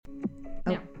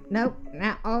Nope.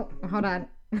 Now, oh, hold on.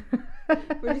 We're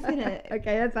just gonna.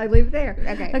 Okay, that's I leave it there.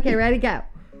 Okay. Okay, ready, go.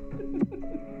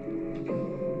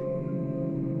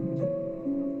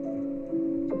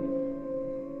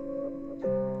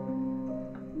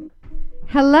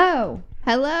 Hello.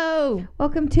 Hello.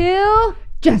 Welcome to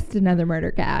Just another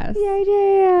murder cast. Yay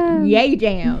Jam. Yay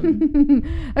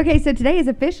jam. Okay, so today is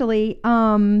officially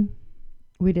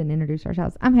we didn't introduce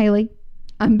ourselves. I'm Haley.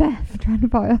 I'm Beth. I'm trying to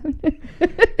follow.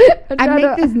 I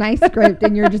make this nice script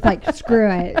and you're just like, screw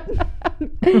it.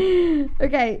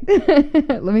 Okay.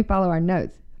 Let me follow our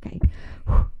notes. Okay.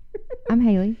 I'm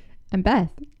Haley. I'm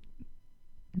Beth.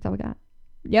 That's all we got.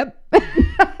 Yep.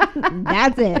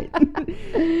 That's it.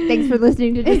 Thanks for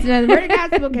listening to Just Another Murder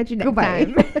Cast. We'll catch you next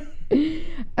time.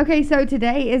 Okay, so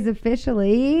today is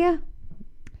officially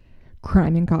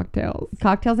Crime and cocktails.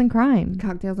 Cocktails and Crime.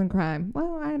 Cocktails and crime.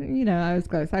 Well, I was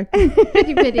close.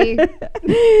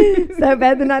 50-50. So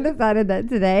Beth and I decided that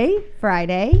today,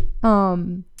 Friday,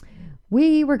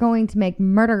 we were going to make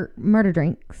murder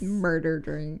drinks. Murder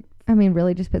drink. I mean,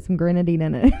 really, just put some grenadine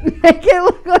in it. Make it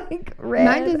look like red.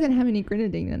 Mine doesn't have any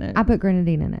grenadine in it. I put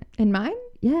grenadine in it. In mine?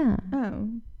 Yeah. Oh.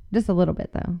 Just a little bit,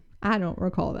 though. I don't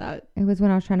recall that. It was when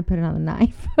I was trying to put it on the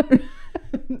knife.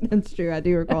 That's true. I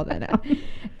do recall that now.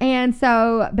 And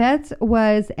so Beth's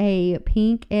was a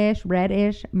pinkish,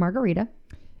 reddish margarita.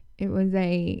 It was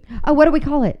a Oh, what do we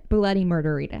call it? bloody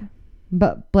murderita.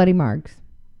 But bloody margarita.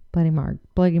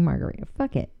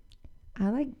 Fuck it. I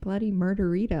like bloody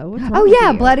murderita. What's Oh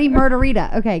yeah, bloody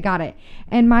murderita. Okay, got it.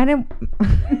 And mine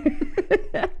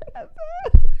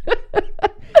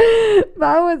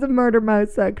was a murder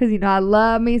mosa because I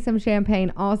love me some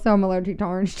champagne. Also, I'm allergic to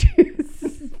orange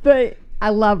juice, but I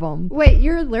love them. Wait,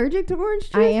 you're allergic to orange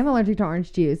juice? I am allergic to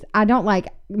orange juice. I don't like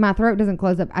my throat doesn't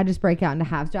close up. I just break out into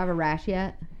halves. Do I have a rash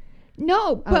yet?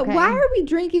 No, but Okay. why are we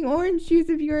drinking orange juice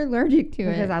if you're allergic to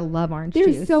it? Because I love orange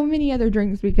There's juice. so many other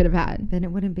drinks we could have had. Then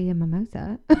it wouldn't be a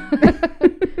mimosa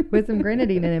with some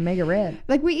grenadine in it, make it red.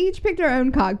 Like we each picked our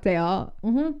own cocktail,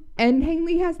 Mm-hmm. and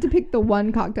Haley has to pick the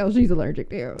one cocktail she's allergic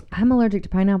to. I'm allergic to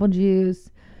pineapple juice,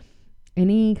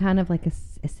 any kind of like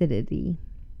acidity.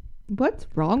 What's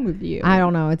wrong with you? I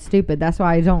don't know. It's stupid. That's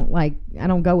why I don't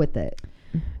go with it.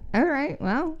 All right,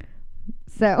 well,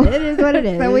 So it is what it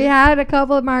is. So we had a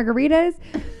couple of margaritas.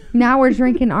 Now we're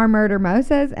drinking our murder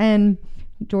mosas, and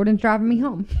Jordan's driving me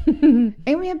home.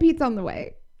 And we had pizza on the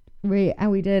way. We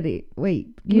did eat. Wait,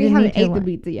 We haven't ate the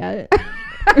pizza yet.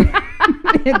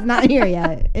 It's not here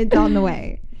yet. It's on the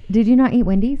way. Did you not eat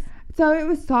Wendy's? So it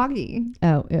was soggy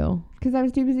Oh, ew. because I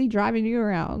was too busy driving you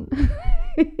around.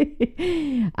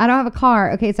 I don't have a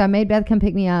car. Okay, so I made Beth come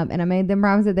pick me up, and I made them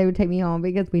promise that they would take me home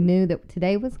because we knew that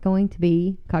today was going to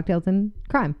be cocktails and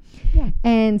crime. Yeah.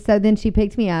 And so then she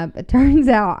picked me up. It turns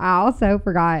out I also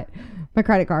forgot my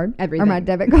credit card, Everything. or my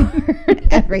debit card,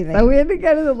 Everything. So we had to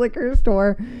go to the liquor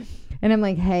store, and I'm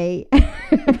like, hey,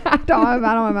 I don't have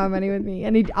my money with me,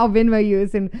 and I'll Venmo you.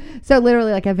 So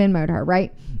literally, like I Venmo'd her,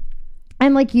 right?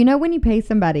 And like when you pay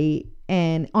somebody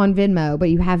and on Venmo, but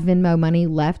you have Venmo money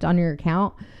left on your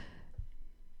account.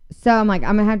 So I'm like,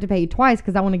 I'm going to have to pay you twice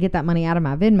because I want to get that money out of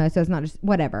my Venmo. So it's not just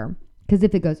whatever. Because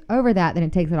if it goes over that, then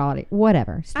it takes it all.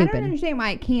 Whatever. I don't Stupid. understand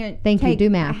why it can't Thank you. take Do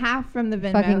math. half from the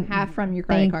Venmo, Fucking half from your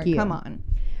credit thank card. you. Come on.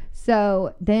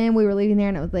 So then we were leaving there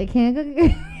and it was like, can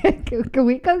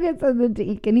we go get something to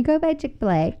eat? Can you go by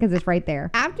Chick-fil-A? Because it's right there.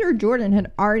 After Jordan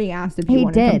had already asked if you He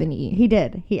wanted did. something to eat. He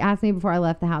did. He asked me before I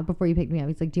left the house, before you picked me up.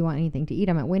 He's like, do you want anything to eat?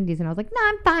 I'm at Wendy's. And I was like, no,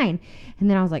 I'm fine. And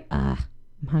then I was like, I'm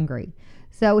hungry.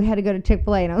 So we had to go to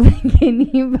Chick-fil-A, and I was like, can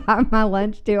you buy my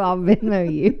lunch too? I'll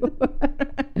Venmo you.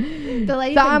 The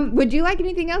lady So said, would you like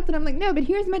anything else? And I'm like, no, but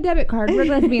here's my debit card. We're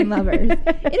lesbian lovers.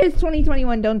 It is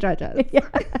 2021. Don't judge us. Yeah.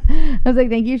 I was like,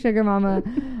 thank you, sugar mama.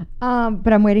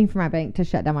 But I'm waiting for my bank to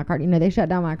shut down my card. They shut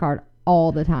down my card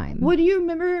all the time. Well, do you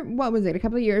remember, what was it, a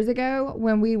couple of years ago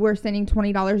when we were sending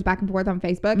 $20 back and forth on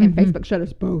Facebook and Facebook shut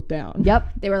us both down? Yep.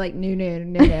 They were like, no.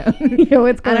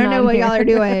 What's I going don't know on what here? y'all are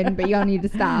doing, but y'all need to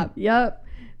stop. Yep.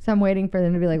 So I'm waiting for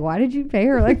them to be like, why did you pay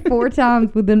her like 4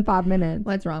 times within 5 minutes?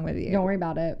 What's wrong with you? Don't worry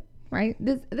about it. Right?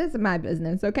 This is my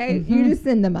business, okay? You just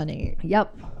send the money.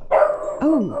 Yep.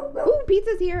 Oh,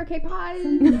 pizza's here. Okay,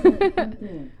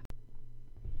 pause.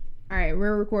 All right,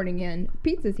 we're recording in.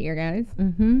 Pizza's here, guys.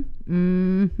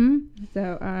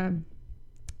 So,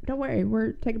 don't worry.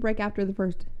 We're take a break after the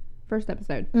first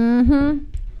episode.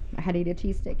 I had to eat a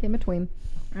cheese stick in between.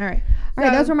 All right. All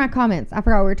right, those were my comments. I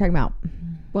forgot what we were talking about.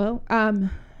 Well, I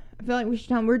feel like we should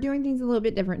tell them we're doing things a little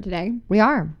bit different today We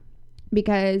are.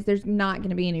 because there's not going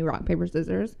to be any rock, paper,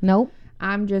 scissors. Nope.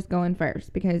 I'm just going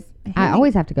first because I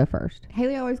always have to go first.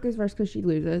 Haley always goes first because she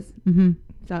loses. Mm-hmm.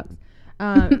 Sucks.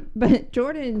 But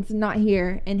Jordan's not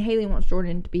here, and Haley wants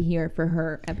Jordan to be here for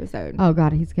her episode. Oh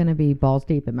God, he's gonna be balls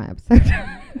deep in my episode.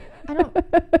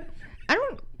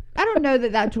 I don't know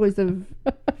that choice of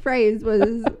phrase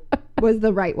was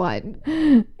the right one.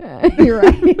 You're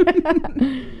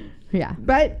right. Yeah.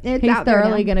 But it's He's out there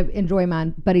thoroughly now. going to enjoy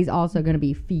mine, but he's also going to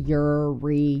be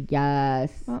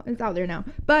furious. Well, it's out there now.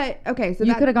 But okay, so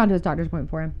You that could have gone to his doctor's appointment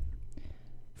for him.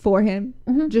 for him,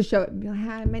 Mhm. just show it and be like,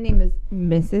 "Hi, my name is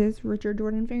Mrs. Richard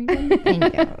Jordan Farrington."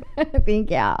 Thank you. Thank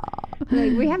you.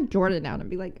 Like, we have Jordan out and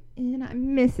be like, "And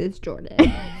I'm Mrs. Jordan."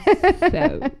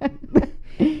 So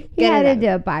He Get had it to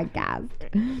out. do a podcast.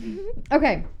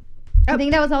 Okay. I Oh.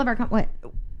 think that was all of our... what?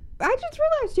 I just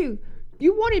realized too,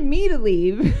 you wanted me to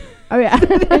leave. Oh, yeah. So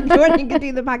that Jordan could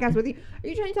do the podcast with you. Are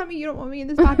you trying to tell me you don't want me in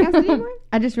this podcast anymore?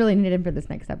 I just really needed him for this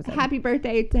next episode. Happy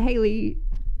birthday to Haley.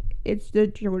 It's the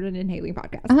Jordan and Haley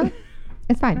podcast. Uh-huh.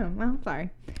 It's fine. Oh, well, sorry.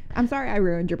 I'm sorry I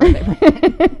ruined your birthday.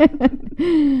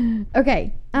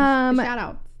 Okay. Shout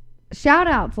out. Shout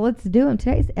outs. Let's do them.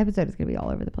 Today's episode is going to be all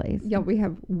over the place. Yeah, we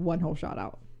have one whole shout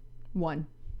out. One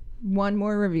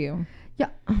more review. Yeah.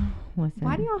 Listen.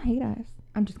 Why do y'all hate us?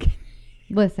 I'm just kidding.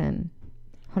 Listen.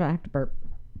 Hold on. I have to burp.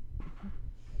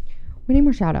 We need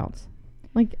more shout outs.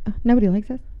 Like, nobody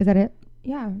likes us. Is that it?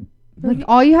 Yeah. Like,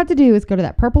 all you have to do is go to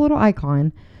that purple little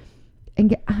icon and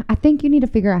get... I think you need to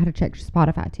figure out how to check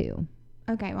Spotify, too.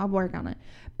 Okay, I'll work on it.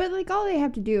 But like, all they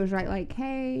have to do is write like,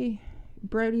 "Hey,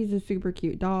 Brody's a super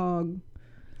cute dog."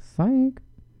 Psych.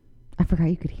 I forgot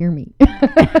you could hear me.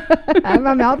 I have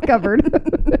my mouth covered.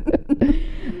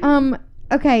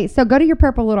 Okay, so go to your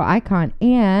purple little icon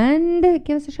and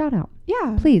give us a shout out.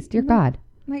 Yeah. Please, dear God.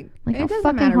 Like Like, how it doesn't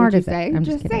fucking matter hard what you is it? say. I'm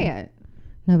just just say kidding. it.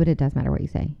 No, but it does matter what you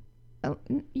say. Oh,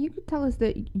 you could tell us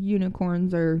that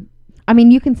unicorns are. I mean,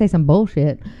 you can say some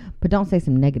bullshit, but don't say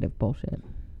some negative bullshit.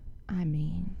 I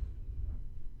mean,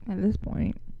 at this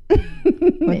point,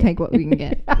 we'll take what we can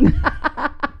get.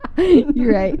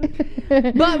 You're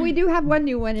right. But we do have one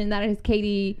new one, and that is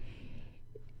Katie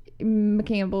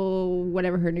McCampbell,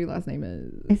 whatever her new last name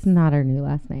is. It's not her new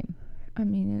last name. I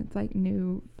mean, it's like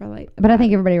new for like. But I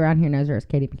think everybody around here knows her as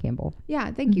Katie McCampbell. Yeah,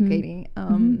 thank you, Mhm. Katie.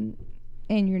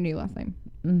 And your new last name.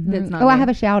 Mm-hmm. That's not I there. have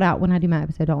a shout out when I do my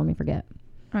episode. Don't let me forget.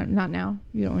 Not now.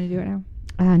 You don't want to do it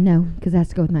now. No, because that's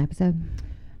to go with my episode.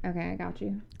 Okay, I got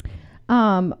you.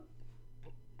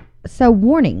 So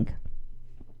warning.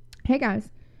 Hey guys,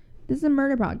 this is a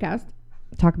murder podcast.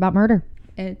 Talk about murder.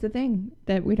 It's a thing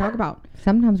that we talk about.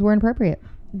 Sometimes we're inappropriate.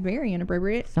 Very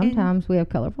inappropriate. Sometimes we have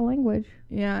colorful language.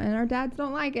 And our dads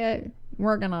don't like it.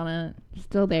 Working on it.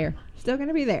 Still there. Still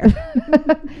gonna be there.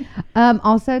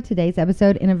 Also, today's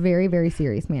episode in a very, very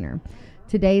serious manner.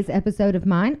 Today's episode of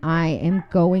mine, I am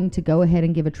going to go ahead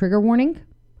and give a trigger warning.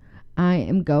 I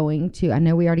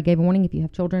know we already gave a warning. If you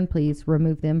have children, please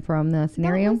remove them from the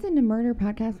scenario. Don't listen to murder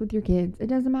podcasts with your kids. It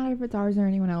doesn't matter if it's ours or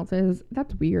anyone else's.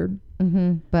 That's weird.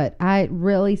 But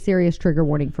really serious trigger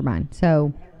warning for mine.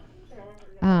 So,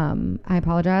 I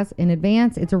apologize in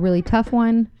advance. It's a really tough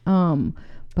one.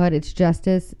 But it's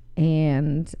justice,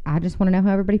 and I just want to know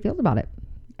how everybody feels about it.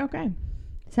 Okay.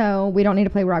 So we don't need to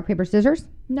play rock, paper, scissors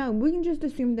No, we can just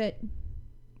assume that.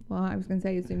 Well, I was gonna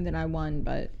say assume that I won,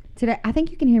 but today. I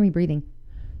think you can hear me breathing.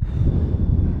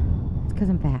 It's because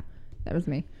I'm fat. that was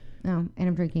me. Oh, and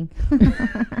I'm drinking.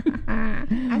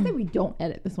 I say we don't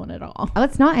edit this one at all.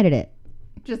 Let's not edit it.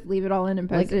 Just leave it all in and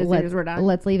post it as soon as we're done.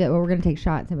 Let's leave it. But we're gonna take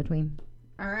shots in between.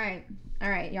 All right.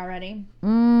 Y'all ready?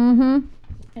 Mm-hmm.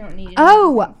 I don't need it.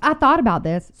 Oh, I thought about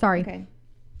this. Sorry. Okay.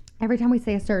 Every time we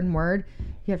say a certain word,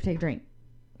 you have to take a drink.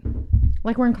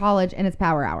 Like we're in college and it's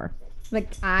power hour. Like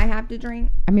I have to drink.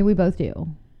 I mean, we both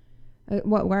do.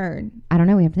 What word? I don't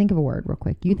know. We have to think of a word real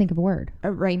quick. You think of a word.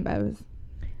 Rainbows.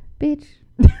 Bitch.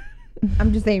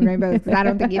 I'm just saying rainbows because I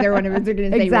don't think either one of us are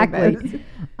going to say rainbows.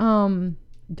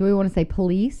 Do we want to say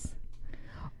police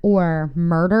or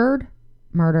murdered?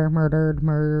 Murdered.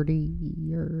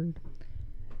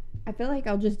 I feel like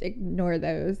I'll just ignore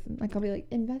those. Like I'll be like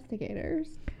investigators.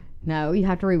 No, you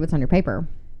have to read what's on your paper.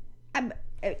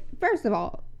 First of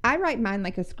all, I write mine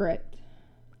like a script.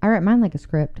 I write mine like a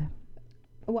script.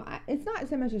 Well, it's not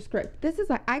so much a script. This is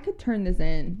like I could turn this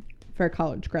in for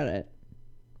college credit.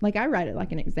 Like I write it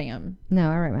like an exam. No,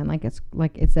 I write mine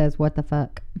like it says what the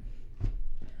fuck.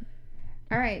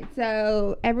 All right,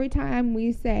 so every time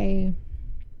we say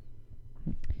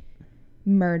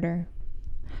murder,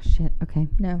 Shit. Okay.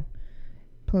 no,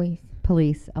 police.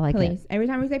 Police. I like Police. it. Every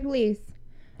time we say police,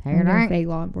 Hey, I'm going right. to say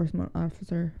law enforcement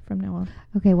officer from now on.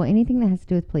 Okay. Well, anything that has to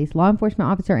do with police, law enforcement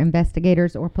officer,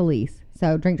 investigators, or police.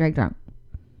 So drink.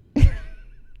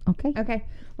 Okay. Okay,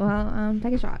 well,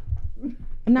 take a shot.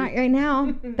 Not right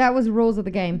now. That was rules of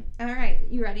the game. All right,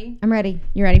 you ready? I'm ready.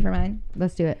 You ready for mine?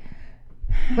 Let's do it.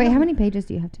 Wait, how many pages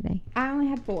do you have today? I only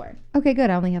have 4. Okay, good.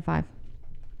 I only have 5.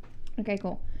 Okay,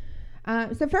 cool.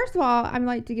 So first of all, I'd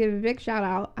like to give a big shout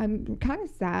out. I'm kind of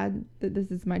sad that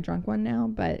this is my drunk one now,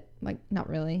 but like not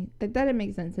really. That didn't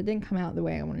make sense. It didn't come out the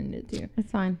way I wanted it to.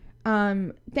 It's fine.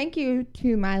 Thank you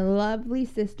to my lovely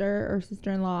sister or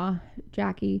sister-in-law,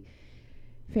 Jackie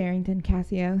Farrington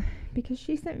Cassio, because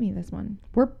she sent me this one.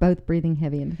 We're both breathing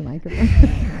heavy into the microphone.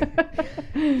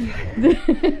 We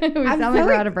sound like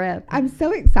we're out of breath. I'm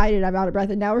so excited about a breath,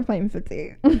 and now we're playing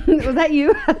footsie. Was that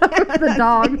you? The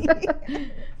dog.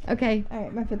 Okay. All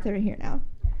right, my foot's over here now.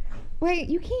 Wait,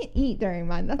 you can't eat during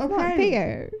mine. That's not Okay.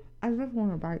 fair. I just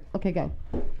want to bite. Okay, go.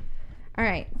 All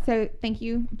right, so thank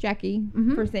you, Jackie,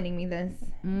 for sending me this.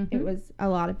 Mm-hmm. It was a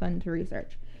lot of fun to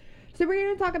research. So we're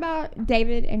going to talk about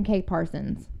David and Kay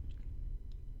Parsons.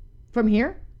 From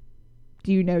here?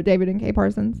 Do you know David and Kay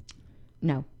Parsons?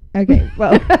 No. Okay,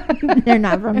 well, they're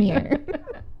not from here.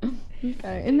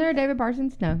 Okay. Isn't there a David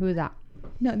Parsons? No. Who is that?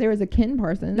 No, there was a Ken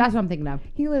Parsons. That's what I'm thinking of.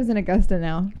 He lives in Augusta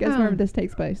now. Guess Oh. where this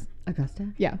takes place? Augusta?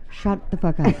 Yeah. Shut the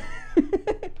fuck up.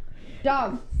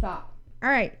 Dog, stop. All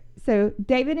right. So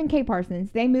David and Kay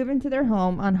Parsons, they moved into their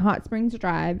home on Hot Springs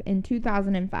Drive in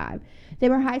 2005. They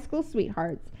were high school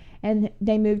sweethearts, and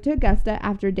they moved to Augusta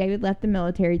after David left the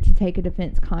military to take a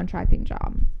defense contracting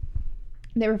job.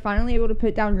 They were finally able to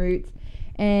put down roots,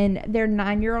 and their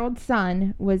 9-year-old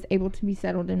son was able to be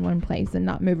settled in one place and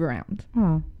not move around.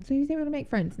 Oh. So he's able to make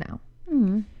friends now.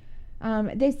 Mm.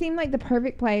 They seemed like the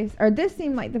perfect place, or this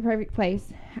seemed like the perfect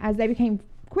place, as they became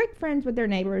quick friends with their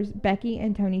neighbors, Becky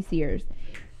and Tony Sears.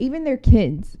 Even their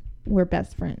kids were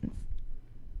best friends.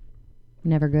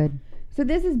 Never good. So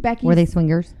this is Becky's... Were they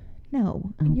swingers?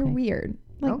 No, Okay. you're weird.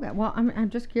 Like, Okay. Well, I'm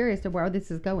just curious to where this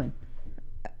is going.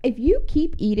 if you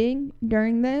keep eating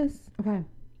during this, Okay.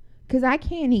 because I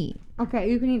can't eat, Okay,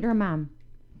 you can eat your mom.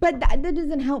 but that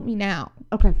doesn't help me now.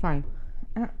 Okay, fine.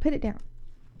 Put it down.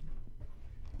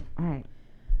 All right.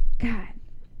 God.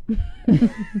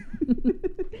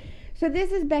 So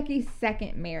this is Becky's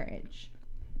second marriage.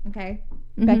 Okay?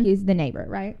 Mhm. Becky's the neighbor,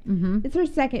 right? Mm-hmm. It's her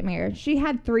second marriage. She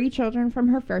had 3 children from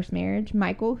her first marriage.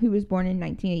 Michael, who was born in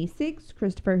 1986.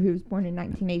 Christopher, who was born in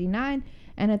 1989.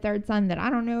 And a third son that I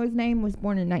don't know his name was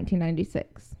born in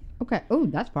 1996. Okay. Oh,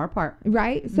 that's far apart.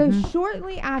 Right? So Mhm.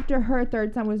 shortly after her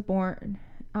third son was born,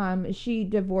 she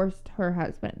divorced her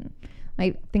husband.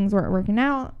 Like, things weren't working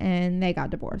out, and they got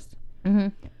divorced. Mm-hmm.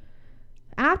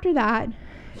 After that,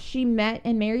 she met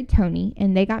and married Tony,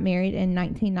 and they got married in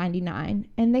 1999,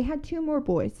 and they had 2 more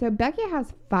boys. So Becky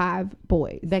has 5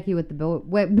 boys. Becky with the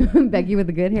Becky with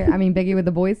the good hair. I mean, Becky with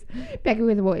the boys. Becky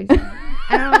with the boys.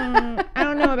 I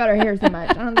don't know about her hair so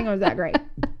much. I don't think it was that great.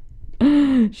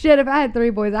 Shit, if I had 3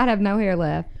 boys, I'd have no hair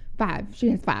left. 5. She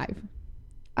has 5.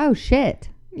 Oh, shit.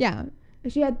 Yeah.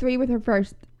 She had 3 with her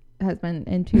first husband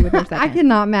and 2 with her second. I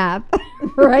cannot math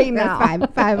right now.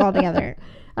 That's 5 altogether.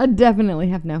 I definitely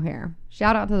have no hair.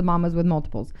 Shout out to the mamas with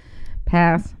multiples.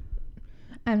 Pass.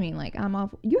 I mean, like, I'm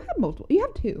off. You have multiple. You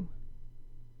have 2.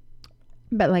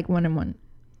 But, like, 1 and 1.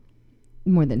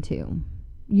 More than 2.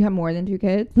 You have more than 2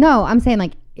 kids? No, I'm saying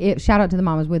like shout out to the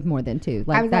mamas with more than 2. I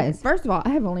Like was that like, is. first of all, I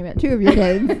have only met 2 of your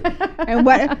kids. And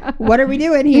what are we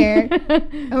doing here? Pause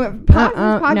this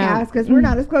podcast because we're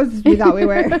not as close as we thought we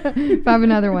were. If I have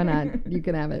another one, you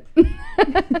can have it.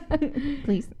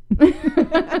 Please.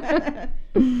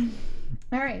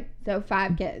 All right. So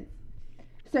 5 kids.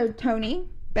 So Tony,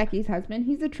 Becky's husband,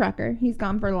 he's a trucker. He's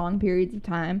gone for long periods of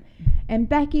time. And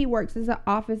Becky works as an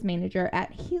office manager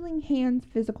at Healing Hands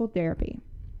Physical Therapy.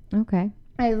 Okay.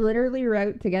 I literally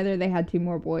wrote together they had 2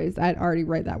 more boys. I'd already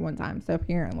read that one time. So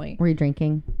apparently. Were you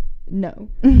drinking? No.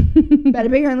 But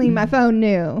apparently my phone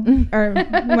knew. Or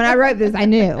when I wrote this, I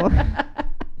knew.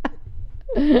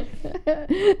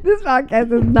 This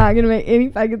podcast is not going to make any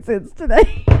fucking sense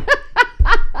today.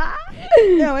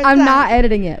 No, it's I'm not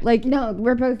editing it. Like, No,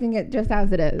 we're posting it just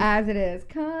as it is. as it is.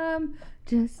 Come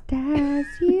just as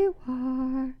you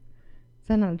are. Is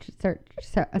that not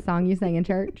a song you sang in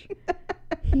church?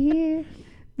 Hear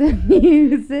the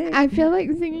music. I feel like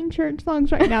singing church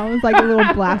songs right now is like a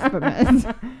little blasphemous.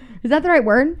 Is that the right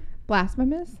word?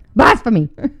 Blasphemous? Blasphemy.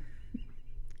 I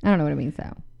don't know what it means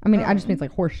though. I mean, I just means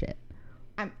like horse shit.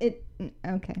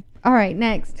 Okay. All right,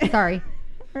 next. Sorry.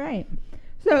 All right.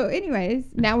 So, anyways,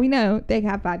 now we know they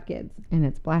have 5 kids. And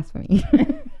it's blasphemy.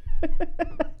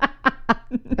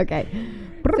 Okay.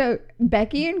 So,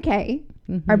 Becky and Kay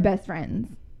Mhm. are best friends.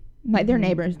 Like, they're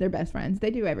neighbors. They're best friends.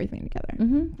 They do everything together.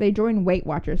 Mhm. They join Weight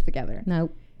Watchers together.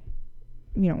 Nope.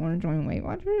 You don't want to join Weight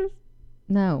Watchers?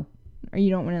 No. or you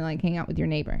don't want to like hang out with your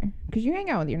neighbor because you hang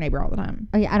out with your neighbor all the time.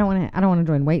 Oh yeah, I don't want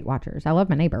to join Weight Watchers. I love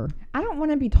my neighbor. I don't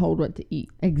want to be told what to eat.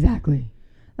 Exactly.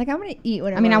 Like I want to eat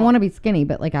whatever. I mean, I want to be skinny,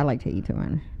 but like I like to eat too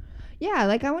much. Yeah,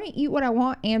 like I want to eat what I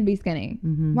want and be skinny.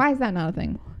 Mm-hmm. Why is that not a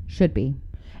thing? Should be.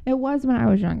 It was when I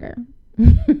was younger.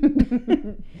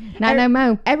 Not no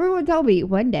more. Everyone told me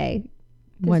one day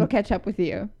this will catch up with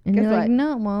you. And Guess you're what? like,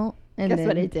 no, it won't. And Guess then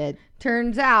what it did?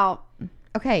 Turns out.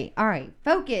 Okay, all right.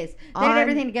 Focus. They did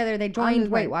everything together. They joined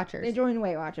Weight Watchers. They joined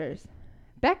Weight Watchers.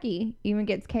 Becky even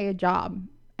gets Kay a job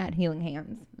at Healing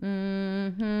Hands.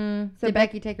 Mm-hmm. So did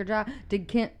Becky take her job? Did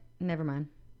Kent? Never mind.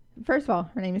 First of all,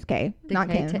 her name is Kay, not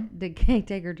Kim. Did Kay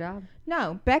take her job?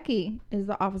 No, Becky is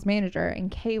the office manager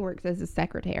and Kay works as a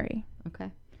secretary.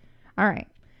 Okay. All right.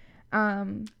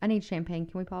 I need champagne.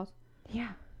 Can we pause? Yeah.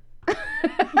 All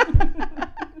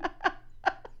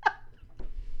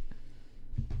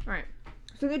right.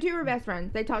 So the two were best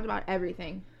friends. They talked about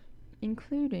everything,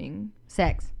 including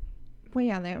sex. Well,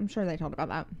 yeah, I'm sure they talked about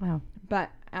that. Wow. But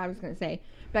I was going to say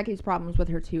Becky's problems with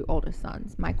her two oldest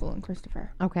sons, Michael and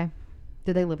Christopher. Okay.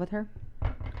 Did they live with her?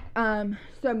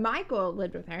 So Michael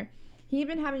lived with her. He'd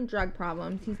been having drug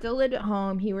problems. He still lived at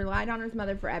home. He relied on his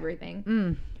mother for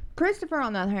everything. Christopher,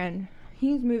 on the other hand,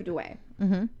 he's moved away.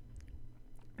 Mm-hmm.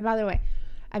 By the way,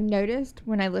 I've noticed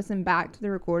when I listen back to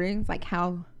the recordings, like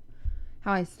how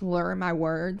I slur my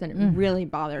words, and it really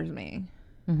bothers me.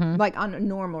 Mm-hmm. Like on a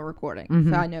normal recording.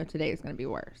 Mm-hmm. So I know today is going to be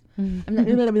worse. I'm not,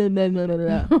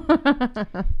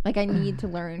 like I need to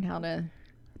learn how to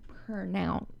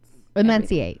pronounce.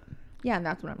 Enunciate. Yeah,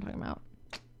 that's what I'm talking about.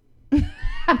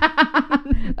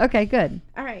 Okay, good.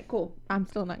 All right, cool. I'm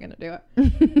still not going to do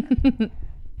it.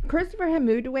 Christopher had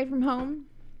moved away from home.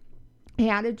 He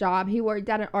had a job. He worked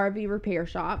at an RV repair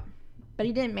shop, but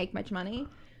he didn't make much money.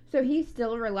 So he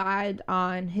still relied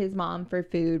on his mom for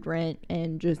food, rent,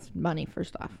 and just money for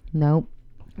stuff. Nope.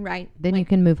 Right? Then you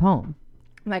can move home.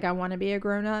 Like, I want to be a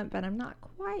grown-up, but I'm not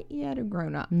quite yet a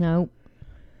grown-up. Nope.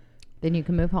 Then you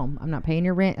can move home. I'm not paying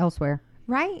your rent elsewhere.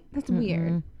 Right? That's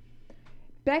weird.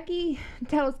 Becky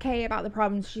tells Kay about the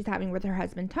problems she's having with her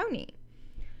husband, Tony.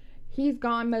 He's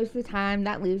gone most of the time.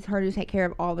 That leaves her to take care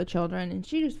of all the children, and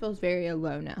she just feels very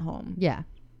alone at home. Yeah.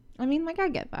 I mean, like, I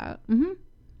get that. Mm-hmm.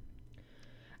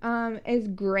 As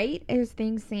great as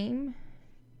things seem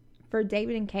for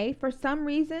David and Kay, for some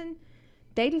reason,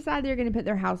 they decide they're going to put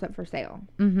their house up for sale.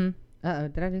 Mm-hmm. Uh-oh.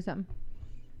 Did I do something?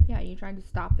 Yeah, you tried to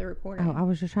stop the recording. Oh, I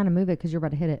was just trying to move it because you're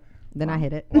about to hit it. Then I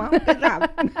hit it. Well, good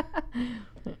job.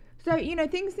 So,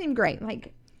 things seem great.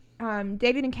 Like,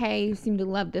 David and Kay seem to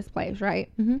love this place,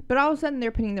 right? Mm-hmm. But all of a sudden,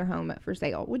 they're putting their home up for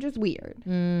sale, which is weird.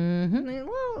 Mm-hmm.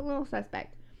 A little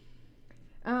suspect.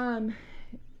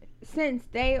 Since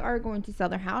they are going to sell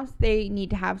their house, they need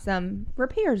to have some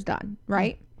repairs done,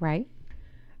 right? Right.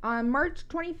 On March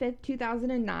 25th,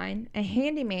 2009, a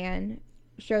handyman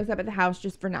shows up at the house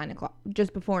just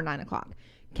before 9 o'clock.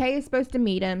 Kay is supposed to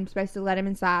meet him, supposed to let him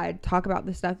inside, talk about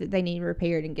the stuff that they need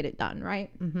repaired and get it done,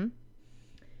 right? Mm-hmm.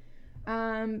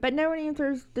 But no one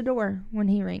answers the door when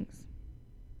he rings.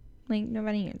 Like,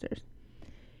 nobody answers.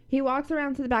 He walks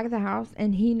around to the back of the house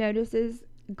and he notices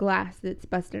glass that's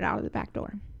busted out of the back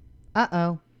door.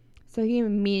 Uh-oh. So he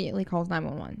immediately calls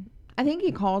 911. I think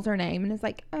he calls her name and is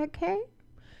like, okay.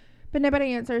 But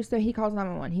nobody answers, so he calls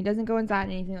 911. He doesn't go inside,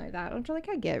 anything like that. Which, like,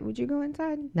 I get. Would you go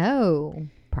inside? No.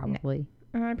 Probably.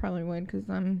 No. I probably would, because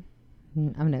I'm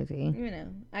nosy.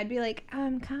 I'd be like,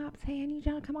 cops, hey, I need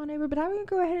y'all to come on over, but I'm going to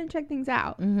go ahead and check things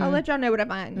out. Mm-hmm. I'll let y'all know what I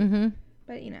find. Mm-hmm.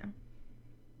 But,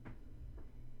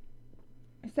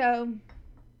 So,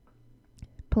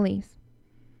 police.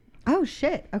 Oh,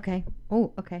 shit. Okay.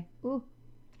 Oh, okay. Ooh.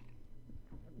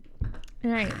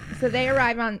 All right. So they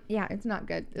arrive on. Yeah, it's not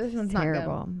good. This one's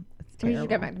terrible. Not good. It's We terrible. should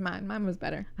go back to mine. Mine was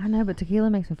better. I know, but tequila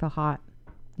makes me feel hot.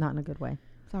 Not in a good way.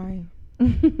 Sorry.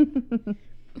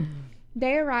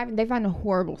 They arrive and they find a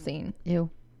horrible scene. Ew.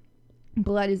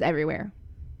 Blood is everywhere.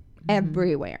 Mm-hmm.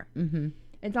 Everywhere. Mm-hmm.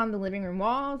 It's on the living room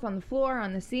walls, on the floor,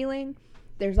 on the ceiling.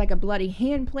 There's like a bloody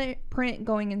handprint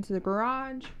going into the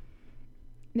garage.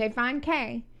 They find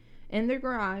Kay in the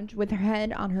garage with her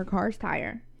head on her car's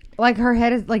tire. Like her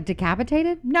head is like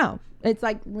decapitated? No. It's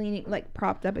like leaning, like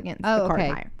propped up against the car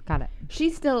tire. Got it.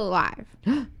 She's still alive.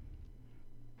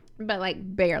 But like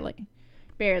barely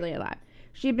alive.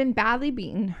 She'd been badly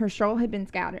beaten. Her soul had been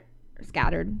scattered.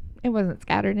 It wasn't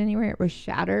scattered anywhere. It was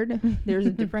shattered. There's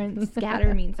a difference.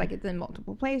 Scatter means like it's in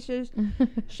multiple places.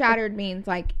 Shattered means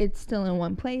like it's still in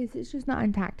one place. It's just not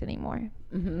intact anymore.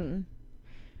 Mm-hmm.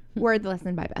 Word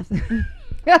lesson by Beth.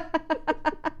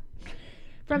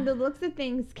 From the looks of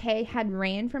things, Kay had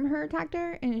ran from her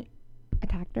attacker.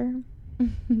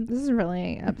 This is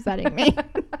really upsetting me.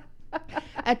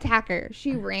 attacker.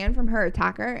 She ran from her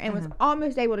attacker and was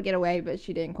almost able to get away, but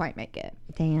she didn't quite make it.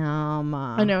 Damn.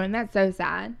 I know, and that's so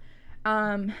sad.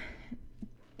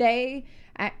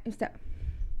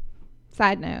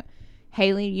 Side note,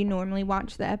 Haley, you normally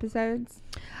watch the episodes?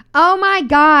 Oh my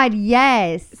God,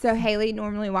 yes. So Haley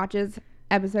normally watches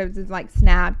episodes of like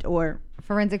Snapped or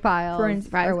Forensic Files or or any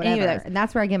whatever. of those. And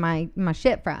that's where I get my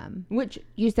shit from. Which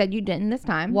you said you didn't this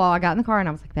time. Well, I got in the car and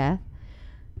I was like, Beth,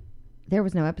 there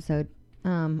was no episode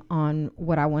on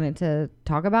what I wanted to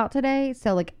talk about today.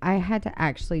 So like I had to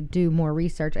actually do more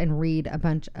research and read a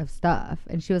bunch of stuff.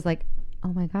 And she was like,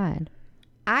 oh my God.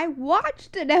 I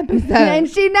watched an episode. And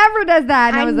she never does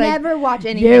that. And I was never like, watch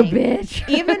anything. you bitch.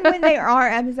 Even when there are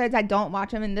episodes, I don't watch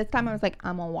them. And this time I was like,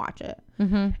 I'm going to watch it.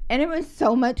 Mm-hmm. And it was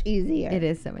so much easier. It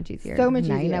is so much easier. So much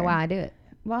now easier. You know why I do it.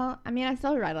 Well, I mean, I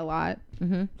still read a lot.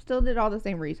 Mm-hmm. Still did all the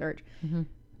same research. Mm-hmm.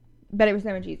 But it was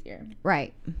so much easier.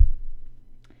 Right.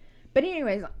 But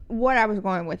anyways, what I was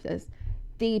going with is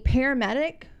the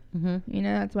paramedic. Mm-hmm. You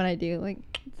know, that's what I do. Like,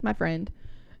 it's my friend.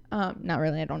 Not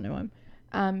really. I don't know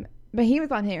him. But he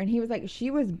was on here and he was like,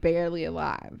 she was barely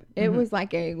alive. It was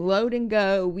like a load and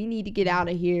go. We need to get out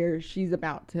of here. She's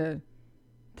about to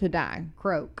die.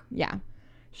 Croak. Yeah.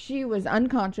 She was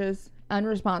unconscious,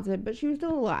 unresponsive, but she was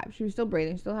still alive. She was still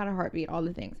breathing, still had a heartbeat, all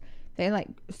the things. They like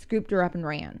scooped her up and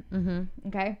ran. Mm-hmm.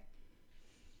 Okay.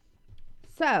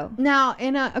 So now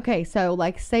so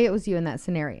like say it was you in that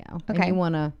scenario. Okay.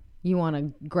 And you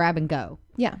wanna grab and go.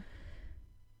 yeah.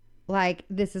 Like,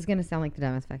 this is going to sound like the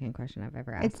dumbest fucking question I've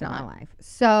ever asked It's in not. my life.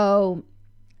 So,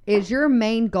 is your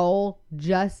main goal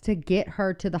just to get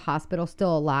her to the hospital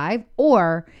still alive?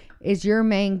 Or is your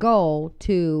main goal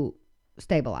to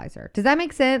stabilize her? Does that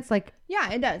make sense? Like,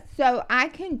 Yeah, it does. So I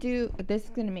can do, this is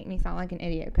going to make me sound like an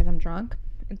idiot because I'm drunk.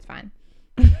 It's fine.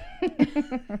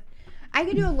 I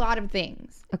can do a lot of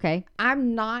things. okay.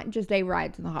 I'm not just a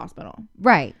ride to the hospital.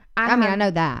 Right. I have-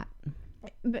 know that.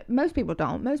 But most people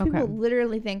don't. Most people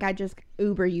literally think I just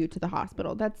Uber you to the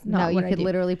hospital. That's not No, what you I could do.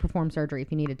 literally perform surgery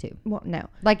if you needed to. Well, no.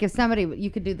 Like, if somebody, you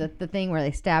could do the thing where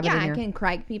they stab it Yeah, in I your... can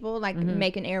crack people, like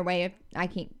make an airway if I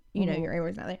can't, your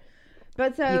airway's not there.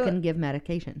 But so You can give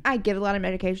medication. I give a lot of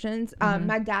medications.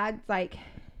 My dad's like,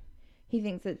 he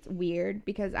thinks it's weird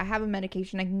because I have a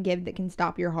medication I can give that can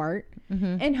stop your heart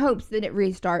in hopes that it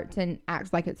restarts and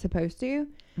acts like it's supposed to.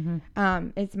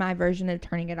 It's my version of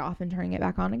turning it off and turning it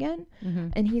back on again.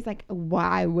 And he's like,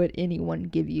 why would anyone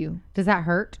give you? Does that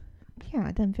hurt? Yeah,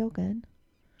 it doesn't feel good.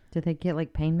 Do they get,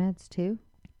 like, pain meds, too?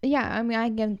 Yeah, I mean, I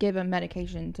can give a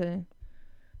medication to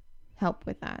help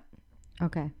with that.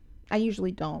 Okay. I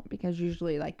usually don't because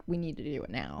usually, like, we need to do it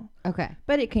now. Okay.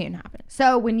 But it can happen.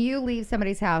 So when you leave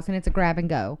somebody's house and it's a grab and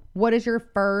go, what is your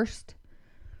first?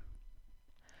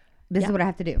 This is what I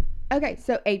have to do. Okay,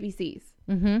 so ABCs.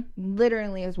 Mm-hmm.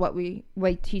 Literally is what we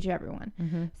teach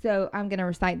everyone. So I'm going to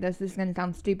recite this. This is going to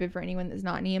sound stupid for anyone that's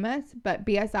not in EMS, but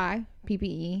BSI,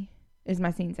 PPE is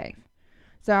my scene safe.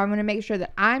 So I'm going to make sure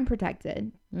that I'm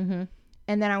protected. Mm-hmm.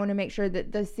 And then I want to make sure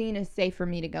that the scene is safe for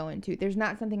me to go into. There's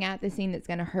not something at the scene that's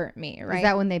going to hurt me, right? Is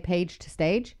that when they page to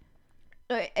stage?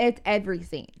 It's every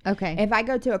scene. Okay. If I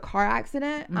go to a car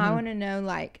accident, I want to know,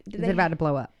 like, Is it about to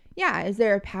blow up? Yeah, is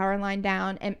there a power line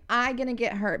down? Am I going to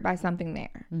get hurt by something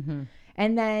there? Mm-hmm.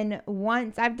 And then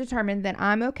once I've determined that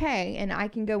I'm okay and I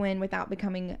can go in without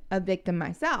becoming a victim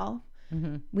myself,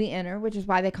 we enter, which is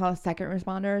why they call us second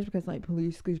responders, because like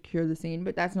police secure the scene,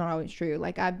 but that's not always true.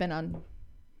 Like I've been on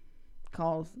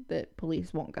calls that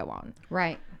police won't go on.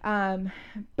 Right.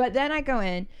 But then I go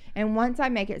in, and once I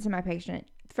make it to my patient,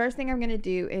 first thing I'm going to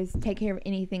do is take care of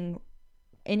anything,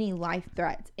 any life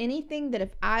threats, anything that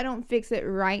if I don't fix it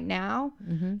right now,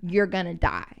 you're going to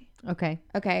die. Okay.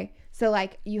 Okay. So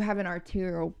like you have an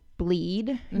arterial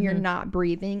bleed, you're not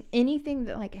breathing, anything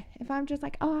that like, if I'm just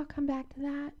like, oh, I'll come back to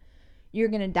that, you're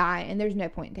going to die. And there's no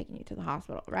point in taking you to the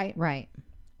hospital. Right. Right.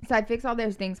 So I fix all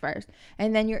those things first.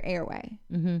 And then your airway.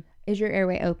 Is your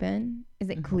airway open? Is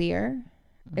it clear?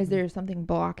 Is there something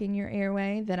blocking your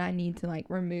airway that I need to like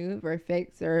remove or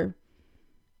fix or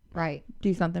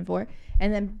do something for?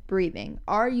 And then breathing.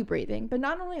 Are you breathing? But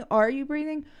not only are you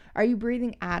breathing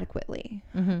adequately?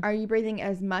 Are you breathing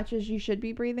as much as you should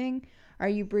be breathing? Are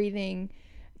you breathing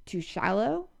too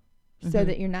shallow so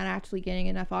that you're not actually getting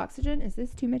enough oxygen? Is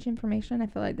this too much information? I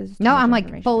feel like this is too No, much I'm like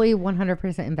information. fully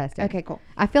 100% invested. Okay, cool.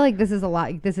 I feel like this is a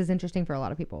lot. This is interesting for a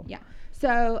lot of people. Yeah.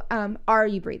 So, are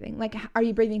you breathing? Like, are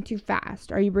you breathing too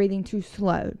fast? Are you breathing too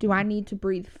slow? Do I need to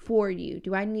breathe for you?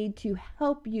 Do I need to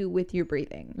help you with your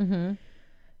breathing?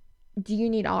 Do you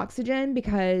need oxygen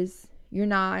because you're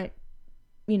not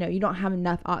you don't have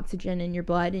enough oxygen in your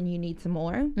blood and you need some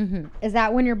more. Mm-hmm. Is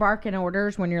that when you're barking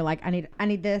orders, when you're like, I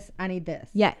need this, I need this?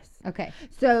 Yes. Okay.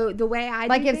 So the way I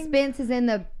like do if things, Spence is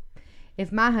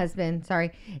if my husband,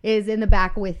 is in the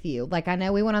back with you, like I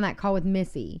know we went on that call with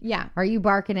Missy. Yeah. Are you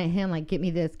barking at him like, get me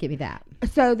this, get me that?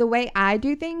 So the way I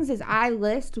do things is I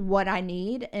list what I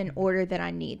need in order that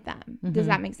I need them. Mm-hmm. Does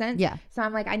that make sense? Yeah. So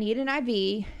I'm like, I need an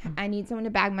IV. I need someone to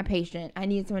bag my patient. I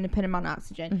need someone to put him on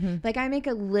oxygen. Mm-hmm. Like I make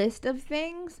a list of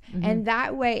things, Mm-hmm. and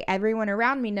that way everyone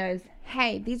around me knows,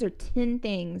 hey, these are 10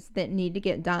 things that need to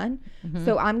get done. Mm-hmm.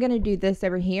 So I'm going to do this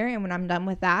over here. And when I'm done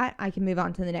with that, I can move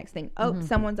on to the next thing. Oh, Mm-hmm.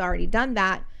 someone's already done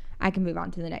that. I can move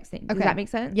on to the next thing. Does Okay. that make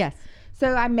sense? Yes.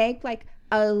 So I make like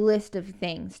a list of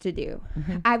things to do.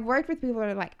 Mm-hmm. I've worked with people that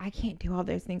are like, I can't do all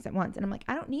those things at once. And I'm like,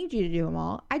 I don't need you to do them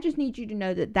all. I just need you to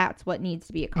know that that's what needs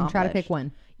to be accomplished. And try to pick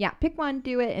one. Yeah, pick one,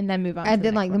 do it, and then move on. And to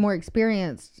then the like next the one. more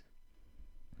experienced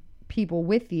people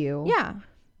with you Yeah.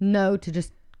 know to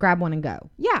just grab one and go.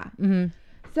 Yeah. Mm-hmm.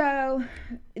 So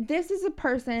this is a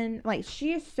person, like,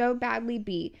 she is so badly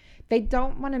beat. They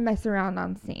don't want to mess around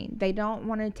on scene. They don't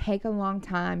want to take a long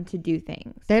time to do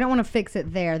things. They don't want to fix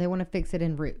it there. They want to fix it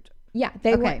en route. Yeah.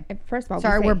 They Okay. want, first of all,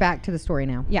 Sorry, we say- we're back to the story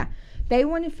now. Yeah. They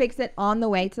want to fix it on the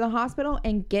way to the hospital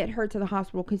and get her to the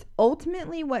hospital, because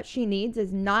ultimately what she needs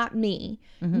is not me,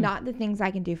 not the things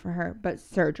I can do for her, but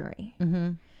surgery.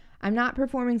 Mm-hmm. I'm not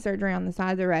performing surgery on the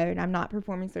side of the road. I'm not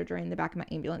performing surgery in the back of my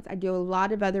ambulance. I do a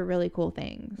lot of other really cool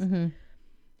things, Mm-hmm.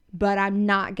 but I'm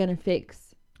not going to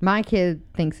fix. My kid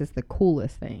thinks it's the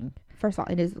coolest thing. First of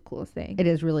all, it is the coolest thing. It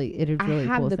is really I the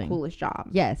have coolest the thing. coolest job.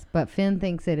 Yes, but Finn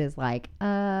thinks it is like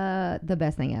the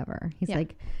best thing ever. He's Yeah.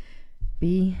 like,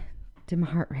 B, do my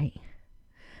heart rate.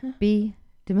 B,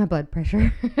 do my blood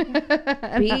pressure.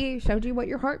 B showed you what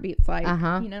your heart beats like.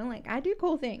 Uh-huh. Like, I do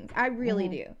cool things. I really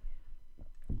do.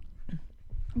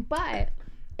 But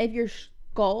if your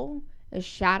skull is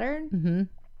shattered, Mm-hmm.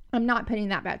 I'm not putting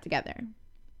that back together.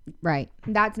 Right.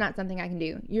 That's not something I can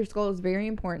do. Your skull is very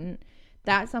important.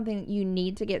 That's something you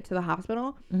need to get to the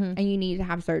hospital, Mm-hmm. and you need to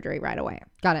have surgery right away.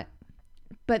 Got it.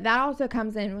 But that also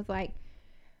comes in with, like,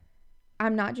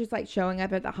 I'm not just like showing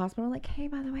up at the hospital like, hey,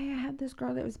 by the way, I had this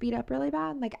girl that was beat up really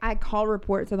bad. Like, I call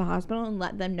reports to the hospital and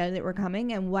let them know that we're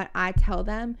coming, and what I tell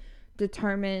them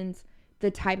determines the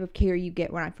type of care you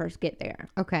get when I first get there.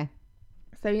 Okay.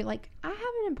 So you're like, I have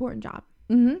an important job.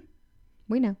 Mm-hmm.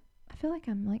 We know. I feel like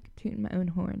I'm like tooting my own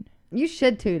horn. You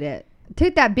should toot it.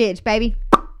 Toot that bitch, baby.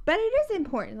 But it is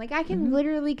important. Like, I can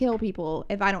literally kill people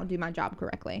if I don't do my job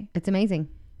correctly. It's amazing.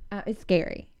 It's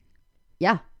scary.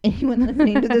 Yeah. Anyone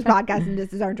listening to this podcast, and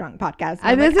this is our drunk podcast.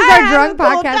 This is our drunk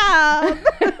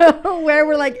podcast where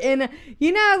we're like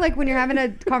like when you're having a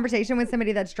conversation with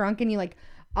somebody that's drunk and you like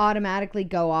automatically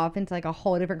go off into like a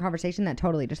whole different conversation that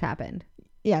totally just happened.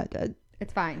 Yeah, it did.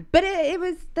 It's fine. But it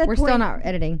was the We're point. still not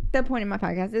editing. The point of my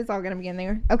podcast. It's all going to be in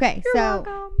there. Okay. You're so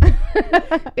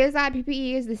welcome. Beside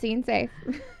PPE is the scene safe.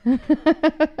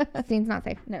 Scene's not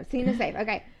safe. No, scene is safe.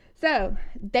 Okay. So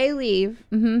they leave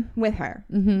Mm-hmm. with her.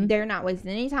 Mm-hmm. They're not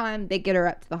wasting any time. They get her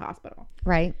up to the hospital.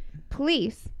 Right.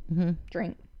 Police Mm-hmm.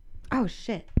 drink. Oh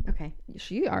shit. Okay.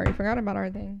 She already forgot about our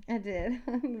thing. I did.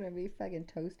 I'm gonna be fucking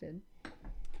toasted.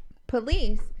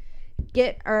 Police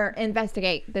get or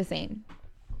investigate the scene.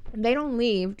 They don't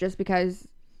leave just because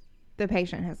the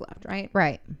patient has left, right?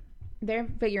 Right. They're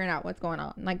figuring out what's going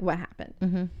on, like what happened.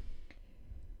 Mm-hmm.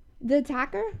 The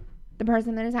attacker, the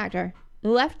person that attacked her,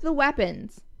 left the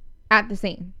weapons at the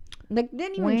scene. Like,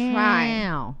 didn't even try.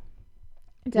 Wow.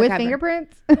 to With cover.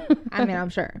 fingerprints? I mean, I'm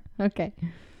sure. Okay.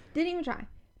 Didn't even try.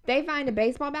 They find a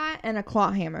baseball bat and a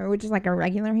claw hammer, which is like a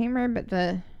regular hammer, but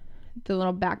the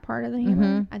little back part of the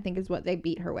hammer, I think, is what they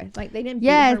beat her with. Like, they didn't beat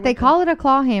Yes, her they with call it a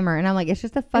claw hammer, and I'm like, it's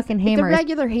just a fucking hammer. It's a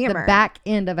regular hammer. The back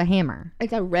end of a hammer.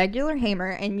 It's a regular hammer,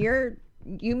 and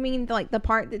you mean like the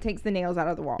part that takes the nails out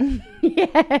of the wall.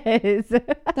 Yes.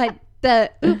 Like the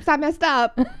oops, I messed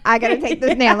up. I gotta take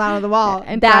this nail out of the wall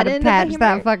And that try to end of the patch hammer.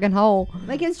 that fucking hole.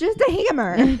 Like, it's just a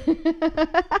hammer.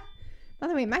 By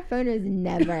the way, my phone is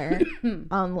never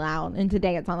on loud, and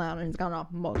today it's on loud, and it's gone off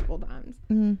multiple times.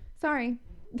 Mhm. Sorry,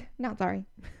 not sorry.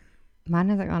 Mine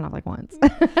hasn't gone off like once. I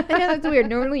know that's weird.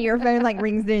 Normally your phone like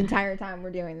rings the entire time we're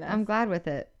doing this. I'm glad with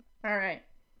it. All right.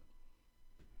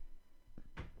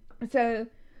 So,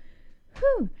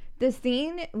 the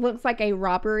scene looks like a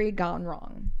robbery gone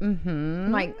wrong.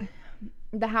 Mm-hmm. Like,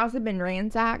 the house had been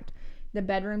ransacked, the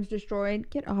bedroom's destroyed.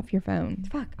 Get off your phone.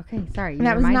 Fuck. Okay, sorry.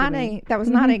 That was not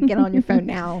a get on your phone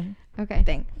now okay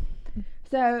thing.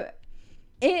 So,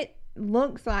 it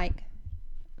looks like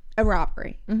a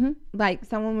robbery. Mm-hmm. Like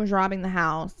someone was robbing the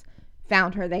house,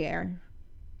 found her there,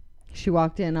 She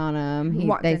walked in on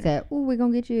him. They said, "Oh, we're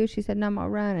gonna get you." She said, "No, I'm gonna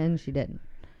run," and she didn't.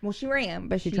 Well, she ran,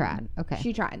 but She tried. Okay.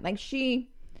 She tried. Like she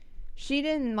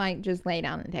didn't like just lay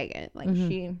down and take it. Like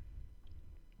she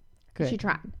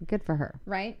tried. Good for her.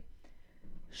 Right.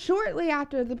 Shortly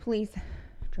after the police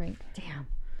drink. Damn.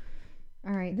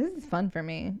 All right. This is fun for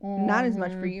me. Not as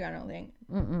much for you, I don't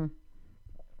think.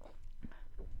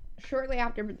 Shortly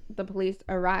after the police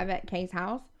arrive at Kay's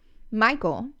house,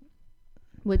 Michael,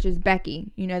 which is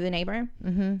Becky, you know, the neighbor,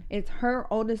 it's her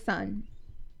oldest son,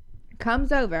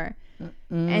 comes over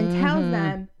and tells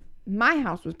them my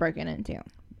house was broken into.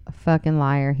 A fucking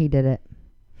liar. He did it.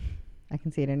 I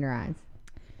can see it in your eyes.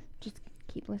 Just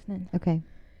keep listening. Okay.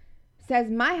 Says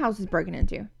my house is broken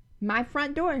into. My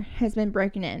front door has been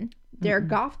broken in. There are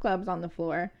golf clubs on the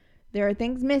floor. There are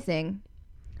things missing.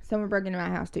 Someone broke into my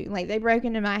house too. Like they broke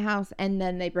into my house and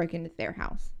then they broke into their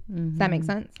house. Does that make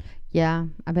sense? Yeah.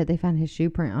 I bet they found his shoe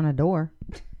print on a door.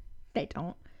 They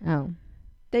don't. Oh.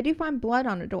 They do find blood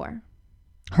on a door.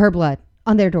 Her blood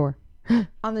on their door.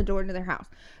 On the door to their house.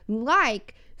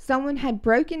 Like someone had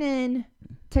broken in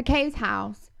to Kay's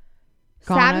house,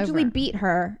 savagely beat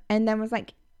her, and then was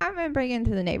like, I'm going to break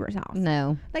into the neighbor's house.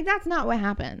 No. Like that's not what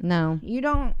happened. No. You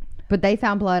don't. But they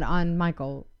found blood on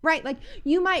Michael. Right. Like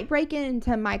you might break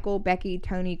into Michael, Becky,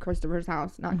 Tony, Christopher's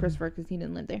house. Not Christopher because he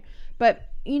didn't live there. But,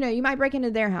 you know, you might break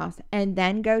into their house and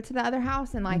then go to the other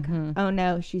house and like, oh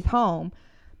no, she's home.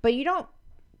 But you don't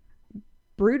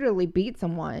brutally beat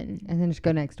someone And then just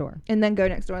go next door. and then go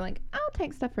next door like, I'll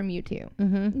take stuff from you too.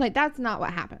 Like that's not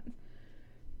what happens.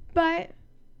 But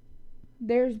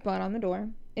there's blood on the door.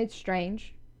 It's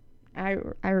strange. I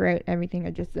wrote everything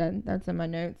I just said. That's in my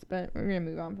notes, but we're going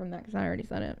to move on from that because I already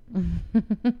said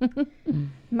it.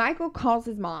 Michael calls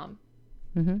his mom.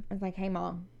 It's like, hey,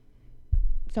 Mom,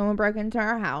 someone broke into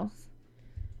our house.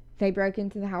 They broke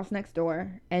into the house next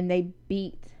door, and they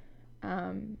beat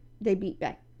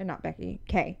not Becky,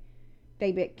 Kay.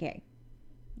 They beat Kay.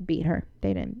 Beat her.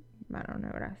 They didn't. I don't know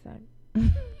what I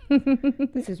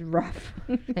said. This is rough.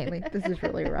 Haley, this is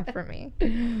really rough for me.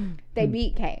 They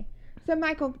beat Kay. So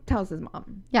Michael tells his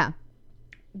mom. Yeah.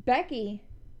 Becky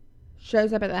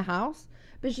shows up at the house,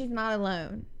 but she's not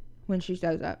alone when she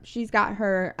shows up. She's got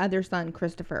her other son,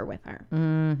 Christopher, with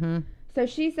her. So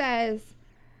she says...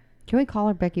 Can we call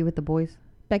her Becky with the boys?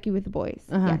 Becky with the boys.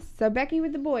 Yes. So Becky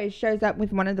with the boys shows up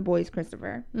with one of the boys,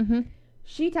 Christopher.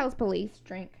 She tells police,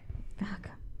 drink. Fuck.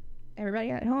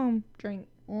 Everybody at home, drink.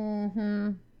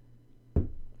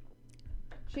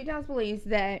 She tells police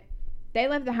that they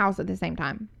left the house at the same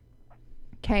time.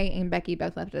 Kay and Becky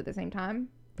both left at the same time.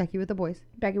 Becky with the boys.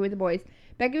 Becky with the boys.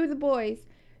 Becky with the boys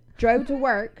drove to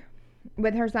work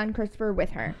with her son Christopher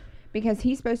with her because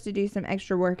he's supposed to do some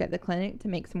extra work at the clinic to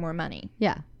make some more money.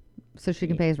 Yeah. So she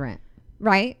can pay his rent.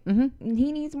 Right?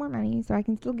 He needs more money, so I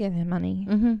can still give him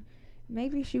money.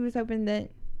 Maybe she was hoping that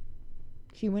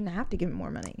she wouldn't have to give him more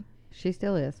money. She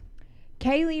still is.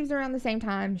 Kay leaves around the same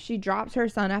time. She drops her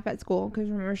son off at school because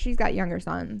remember, she's got younger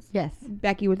sons. Yes.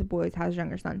 Becky with the boys has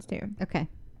younger sons too. Okay.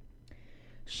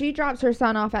 She drops her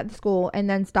son off at the school and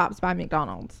then stops by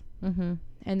McDonald's. And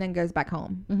then goes back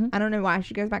home. I don't know why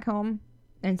she goes back home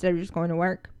instead of just going to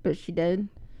work, but she did.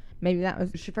 Maybe that was...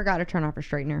 She forgot to turn off her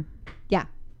straightener. Yeah.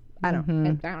 I don't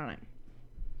know.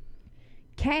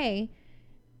 Kay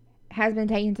has been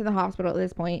taken to the hospital at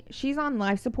this point. She's on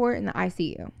life support in the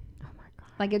ICU.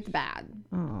 Like, it's bad.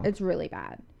 Oh. It's really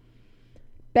bad.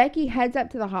 Becky heads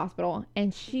up to the hospital,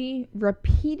 and she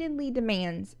repeatedly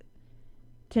demands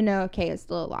to know if Kay is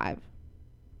still alive.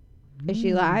 Is she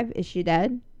alive? Is she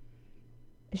dead?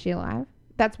 Is she alive?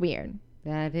 That's weird.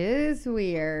 That is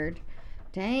weird.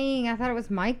 Dang, I thought it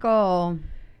was Michael.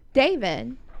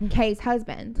 David, Kay's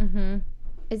husband,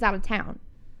 is out of town.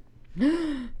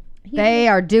 They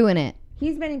are doing it.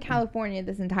 He's been in California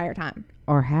this entire time.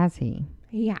 Or has he?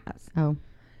 He has. Oh.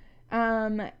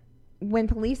 When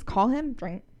police call him,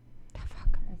 drink. The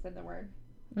fuck? I said the word.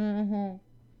 The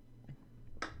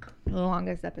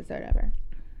longest episode ever.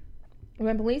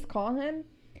 When police call him,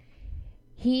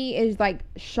 he is like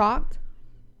shocked.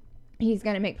 He's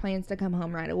going to make plans to come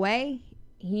home right away.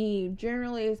 He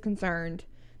generally is concerned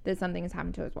that something has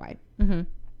happened to his wife.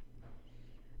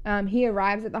 He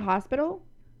arrives at the hospital,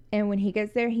 and when he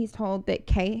gets there, he's told that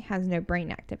Kay has no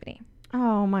brain activity.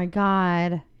 Oh my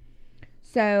God.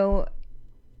 So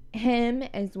him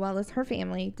as well as her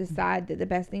family decide that the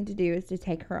best thing to do is to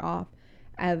take her off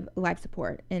of life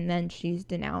support, and then she's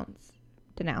denounced.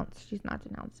 She's not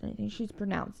denounced anything. She's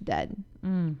pronounced dead.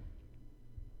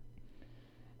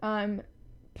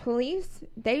 Police,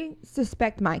 they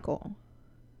suspect Michael.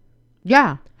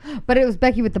 Yeah, but it was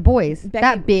Becky with the boys.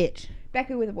 That bitch.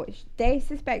 Becky with the boys. They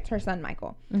suspect her son,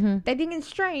 Michael. Mm-hmm. They think it's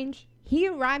strange. He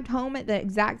arrived home at the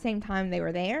exact same time they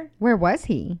were there. Where was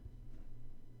he?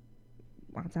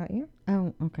 I'll tell you.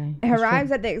 Oh, okay. He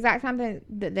arrives at the exact time that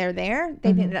they're there.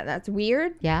 They think that that's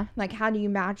weird. Yeah. Like, how do you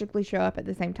magically show up at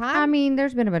the same time? I mean,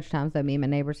 there's been a bunch of times that me and my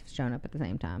neighbors have shown up at the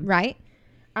same time. Right.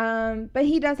 But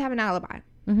he does have an alibi.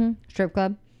 Mm-hmm. Strip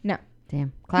club? No.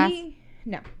 Damn. Class?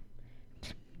 No.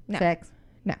 No. Sex?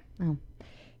 No. Oh.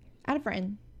 I had a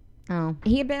friend. Oh.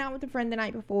 He had been out with a friend the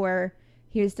night before.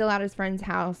 He was still at his friend's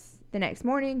house the next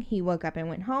morning. He woke up and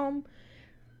went home.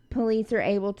 Police are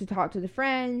able to talk to the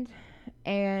friend.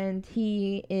 And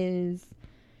he is,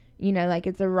 you know, like,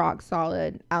 it's a rock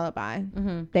solid alibi.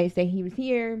 Mm-hmm. They say he was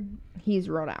here. He's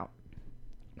ruled out.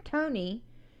 Tony,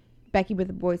 Becky with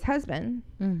the boy's husband,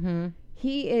 Mm-hmm.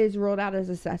 he is ruled out as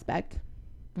a suspect.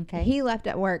 Okay. He left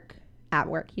at work.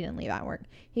 He didn't leave at work.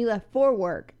 He left for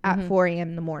work at 4 a.m.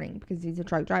 in the morning because he's a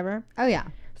truck driver. Oh, yeah.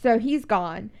 So he's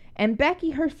gone. And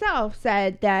Becky herself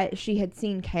said that she had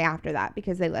seen Kay after that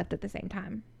because they left at the same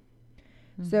time.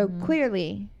 So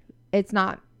clearly, it's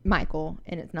not Michael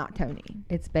and it's not Tony.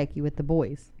 It's Becky with the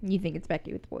boys. You think it's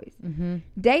Becky with the boys. Mm-hmm.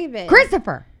 David.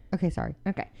 Christopher! Okay, sorry.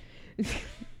 Okay.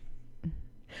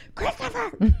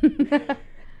 Christopher!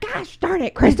 Gosh darn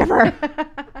it, Christopher!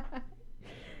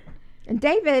 And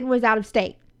David was out of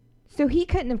state. So he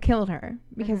couldn't have killed her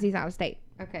because he's out of state.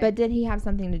 Okay. But did he have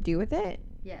something to do with it?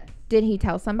 yes. Did he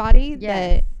tell somebody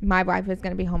Yes. that my wife is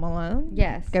going to be home alone?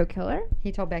 Yes. Go kill her?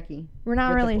 He told Becky. We're not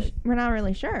With the really boys. we're not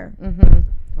really sure. Mm-hmm.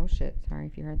 Oh, shit. Sorry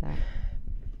if you heard that.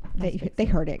 They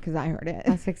heard it because I heard it.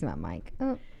 I was fixing that mic.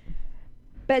 Oh.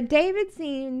 But David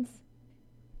seems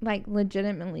like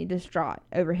legitimately distraught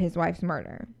over his wife's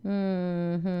murder.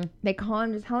 Mm-hmm. They call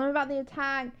him to tell him about the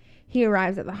attack. He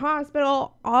arrives at the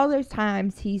hospital. All those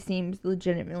times he seems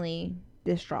legitimately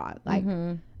distraught. Like,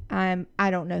 I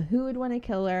don't know who would want to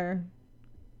kill her.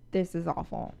 This is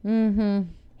awful. Mm-hmm.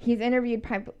 He's interviewed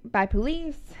by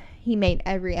police. He made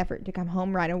every effort to come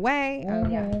home right away. Oh,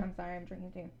 yeah. I'm sorry. I'm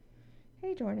drinking too.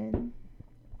 Hey, Jordan.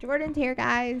 Jordan's here,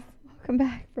 guys. Welcome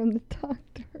back from the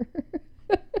doctor.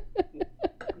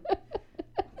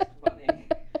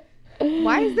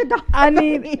 Why is the doctor?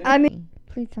 I need.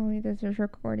 Please tell me this is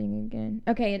recording again.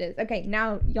 Okay, it is. Okay,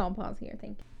 now y'all pause here.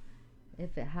 Thank you.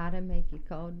 If it had to make you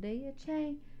cold, do you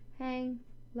hang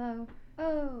low?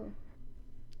 Oh.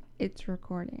 It's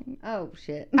recording. Oh,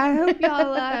 shit. I hope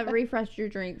y'all refreshed your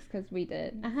drinks because we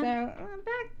did. Uh-huh. So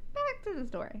back to the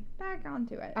story. Back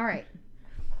onto it. All right.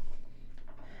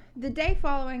 The day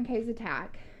following Kay's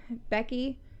attack,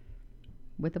 Becky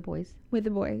With the boys. with the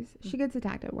boys, she gets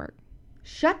attacked at work.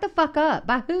 Shut the fuck up.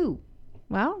 By who?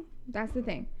 Well, that's the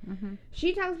thing. Mm-hmm.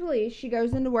 She tells police she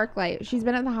goes into work late. She's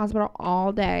been at the hospital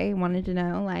all day, wanted to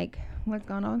know like what's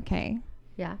going on with Kay.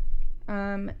 Yeah.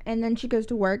 And then she goes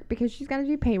to work because she's got to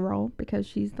do payroll because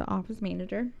she's the office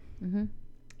manager. Mm-hmm.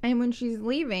 And when she's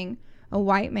leaving, a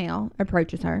white male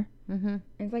approaches her Mm-hmm. and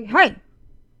it's like, hey,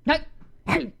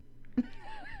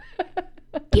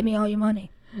 give me all your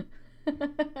money.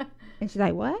 And she's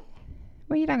like, what?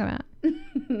 What are you talking about?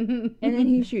 And then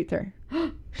he shoots her.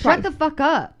 Shut the fuck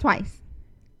up. Twice.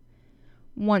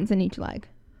 Once in each leg.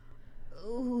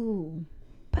 Ooh.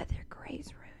 But they're graze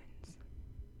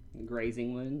wounds.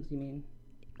 Grazing wounds, you mean?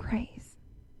 Graze.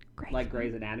 Like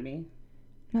Grey's Anatomy?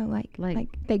 No, like Like-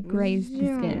 they grazed the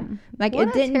skin. Like What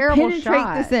it a didn't terrible penetrate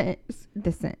shot.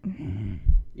 the scent.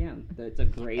 Yeah, it's a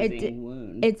grazing did-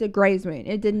 wound. It's a graze wound.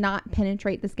 It did not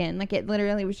penetrate the skin. Like it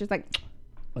literally was just like,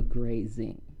 a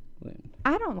grazing wound.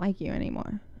 I don't like you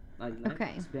anymore. Like,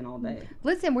 Okay. It's been all day.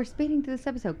 Listen, we're speeding through this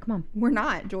episode. Come We're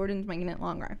not. Jordan's making it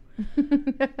longer.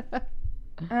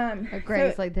 on. A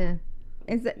graze so like the.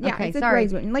 it's a, Okay, it's a sorry.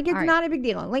 graze wound. Like it's All right. not a big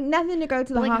deal. Like nothing to go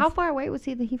to the Like, how hospital far away was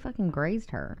he that he fucking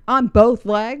grazed her? on both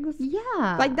legs.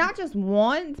 Yeah. Like not just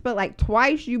once, but like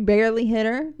twice. You barely hit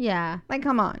her. Yeah. Like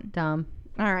come on. Dumb.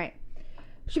 All right.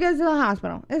 She goes to the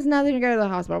hospital. There's nothing to go to the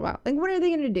hospital about. Like, what are they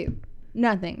going to do?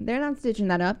 Nothing. They're not stitching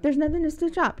that up. There's nothing to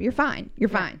stitch up. You're fine. You're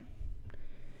fine.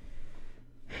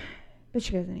 But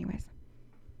she goes anyways.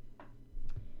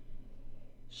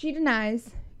 She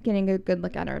denies getting a good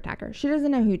look at her attacker. She doesn't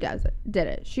know who did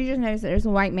it. She just knows that there's a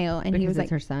white male, and Because he was it's like,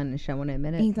 her son and she won't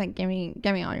admit it. he's like, give me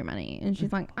all your money, and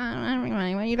she's like, I don't have any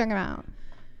money. What are you talking about?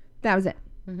 That was it.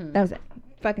 Mm-hmm. That was it.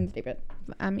 Fucking stupid.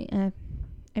 I mean,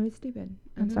 it was stupid.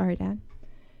 I'm Mhm. sorry, Dad.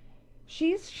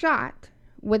 She's shot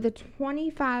with a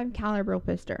 .25 caliber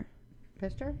pistol.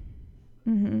 Pistol?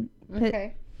 Mm-hmm.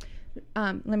 Okay.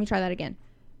 Let me try that again.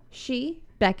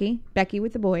 Becky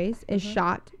with the boys, is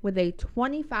shot with a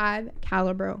 .25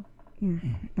 caliber.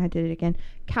 I did it again.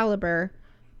 Caliber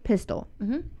pistol.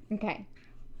 Mm-hmm. Okay.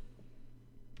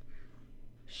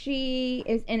 she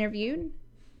is interviewed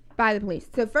by the police.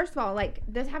 So first of all, like,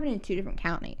 this happened in 2 different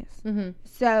counties. Mm-hmm.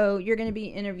 So you're going to be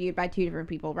interviewed by 2 different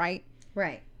people, right?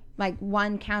 Right. Like,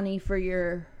 one county for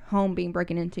your home being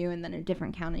broken into, and then a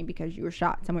different county because you were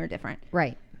shot somewhere different.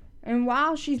 Right. And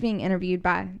while she's being interviewed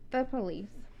by the police,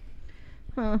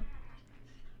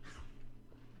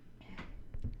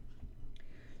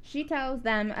 she tells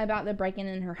them about the break-in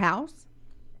in her house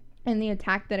and the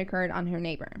attack that occurred on her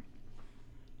neighbor.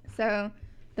 So,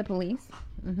 the police...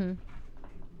 Mm-hmm.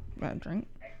 Want a drink?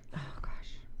 Oh,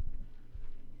 gosh.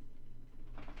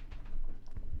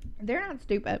 They're not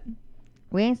stupid.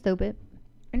 We ain't stupid.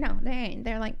 No, they ain't.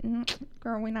 They're like,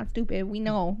 girl, we're not stupid. We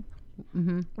know.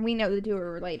 Mm-hmm. We know the two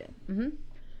are related. Mm-hmm.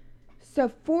 So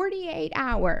 48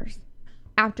 hours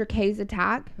after Kay's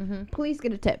attack, Mm-hmm. police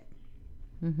get a tip.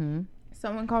 Mm-hmm.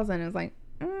 Someone calls in and is like,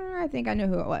 I think I know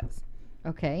who it was.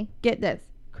 Okay. Get this.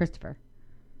 Christopher.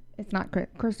 It's not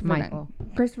Christopher. Michael.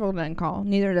 Christopher doesn't call.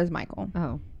 Neither does Michael.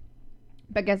 Oh.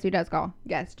 But guess who does call?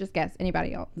 Guess. Just guess.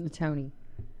 Anybody else? Tony.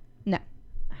 No.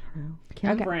 I don't know.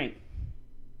 Kim? Okay. Frank.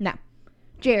 No.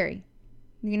 Jerry.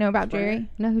 You know about Springer? Jerry?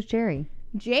 No, who's Jerry?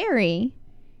 Jerry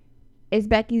is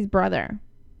Becky's brother.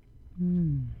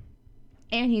 Mm.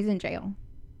 And he's in jail.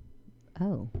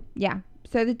 Oh. Yeah.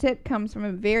 So the tip comes from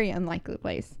a very unlikely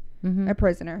place. Mm-hmm. A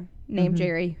prisoner named Mhm.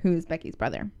 Jerry, who is Becky's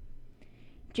brother.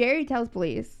 Jerry tells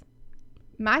police,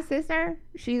 my sister,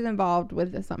 she's involved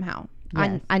with this somehow.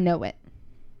 Yes. I know it.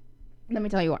 Let me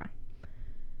tell you why.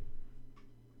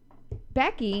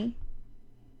 Becky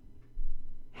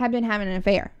had been having an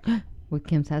affair With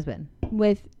Kim's husband.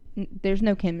 with, there's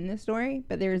no Kim in this story,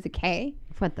 but there is a Kay.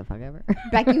 What the fuck ever.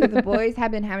 Becky with the boys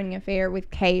had been having an affair with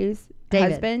Kay's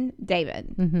David. husband, David.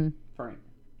 Mm-hmm. Frank.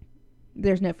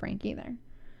 There's no Frank either.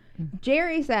 Mm.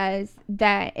 Jerry says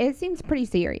that it seems pretty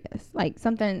serious, like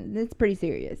something that's pretty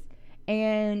serious.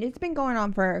 And it's been going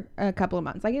on for a couple of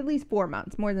months, like at least 4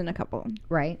 months, more than a couple.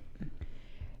 Right.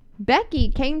 Becky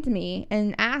came to me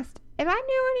and asked if I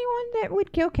knew anyone that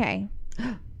would kill Kay.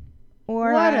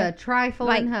 Or What a trifling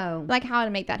like- hoe. like how to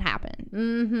make that happen.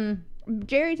 Mm-hmm.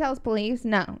 Jerry tells police,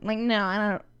 no. Like, no,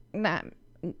 I don't, nah.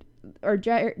 Or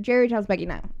Jerry tells Becky,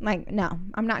 no. Like, no,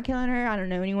 I'm not killing her. I don't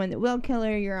know anyone that will kill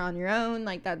her. You're on your own.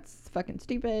 Like, that's fucking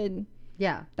stupid.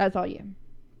 Yeah. That's all you.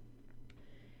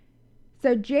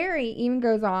 So Jerry even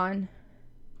goes on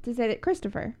to say that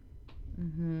Christopher,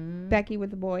 Mm-hmm. Becky with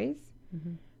the boys,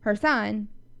 Mhm. her son,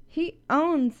 he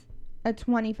owns a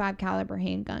 25 caliber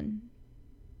handgun.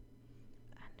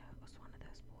 I know it was one of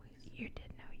those boys. You did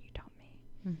know, you told me.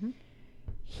 Mm-hmm.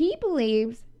 He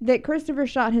believes that Christopher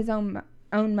shot his own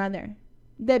mother.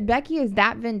 That Becky is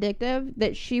that vindictive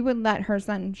that she would let her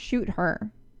son shoot her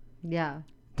Yeah.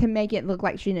 to make it look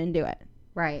like she didn't do it.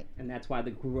 Right. And that's why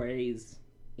the grazing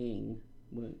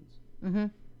wounds. Mm-hmm.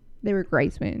 They were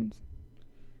grace wounds.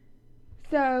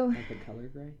 So Like the color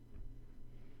gray.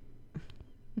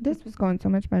 this was going so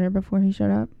much better before he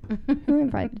showed up. Who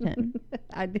invited him?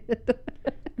 I did.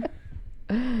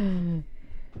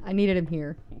 I needed him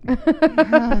here.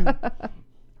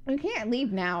 You can't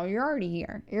leave now. You're already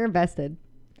here. You're invested.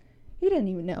 He didn't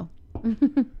even know.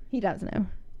 He does know.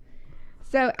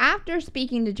 So after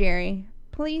speaking to Jerry,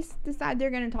 police decide they're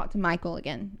going to talk to Michael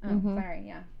again. Oh, Mhm. sorry.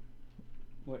 Yeah.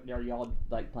 What are y'all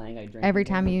like playing a drink? Every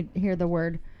time you hear the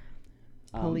word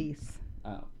Um, police.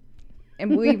 Oh.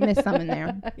 And we missed some in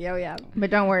there. Yeah, yeah.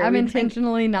 But don't worry. I'm we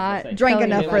intentionally not Say, drank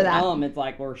telling enough you for that. It's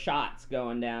like we're shots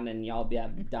going down and y'all be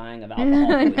dying of I alcohol.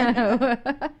 poisoning.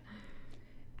 know.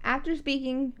 After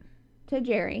speaking to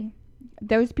Jerry,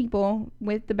 those people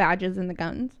with the badges and the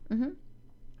guns, Mhm.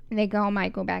 they call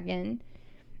Michael back in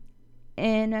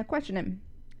and question him.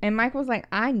 And Michael's like,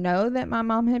 I know that my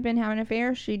mom had been having an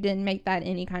affair. She didn't make that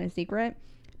any kind of secret,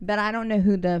 but I don't know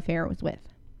who the affair was with.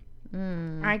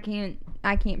 Mm. I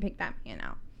can't pick that man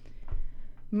out.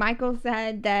 Michael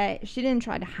said that she didn't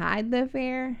try to hide the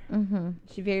affair. Mm-hmm.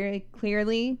 She very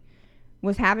clearly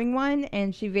was having one,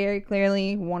 and she very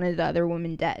clearly wanted the other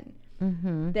woman dead.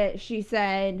 Mm-hmm. That she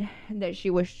said that she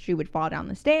wished she would fall down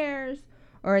the stairs,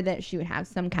 or that she would have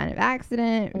some kind of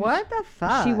accident. What the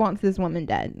fuck? She wants this woman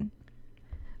dead.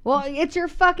 Well, it's your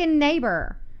fucking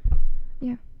neighbor.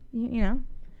 You know?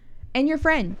 And your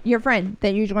friend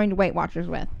that you joined Weight Watchers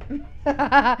with.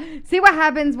 See what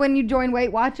happens when you join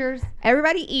Weight Watchers?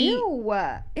 Everybody eat. Ew.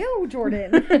 Ew,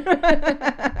 Jordan.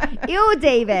 Ew,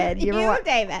 David. You ever Ew, wa-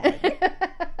 David.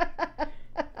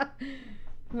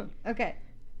 Okay.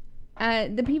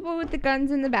 The people with the guns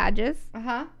and the badges,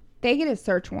 Uh-huh. they get a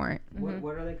search warrant.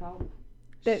 What are they called?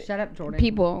 The Shut up, Jordan.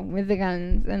 people with the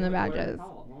guns and the What are they badges.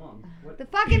 called? Hold on. What- The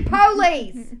fucking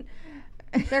police.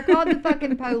 They're called the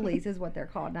fucking police, is what they're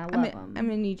called, and I love them. I'm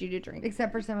gonna need you to drink.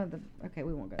 Except for some of the. Okay,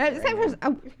 we won't go. There Except right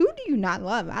now. for who do you not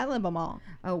love? I love them all.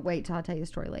 Oh, wait till I tell you the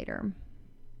story later.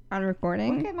 On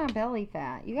recording. Look at my belly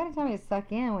fat. You gotta tell me to suck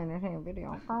in when they're taking a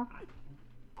video.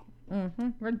 Mm-hmm.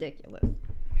 Ridiculous.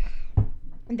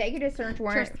 They get a search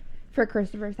warrant Cheers. for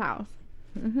Christopher's house.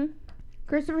 Mm-hmm.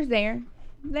 Christopher's there.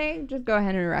 They just go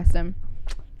ahead and arrest him.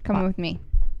 Come Wow. with me.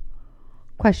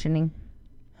 Questioning.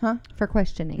 Huh? For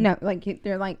questioning. No, like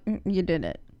they're like, you did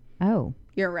it. Oh.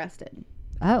 You're arrested.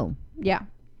 Oh. Yeah.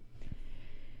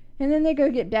 And then they go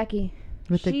get Becky.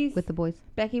 With She's- the boys.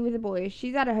 Becky with the boys.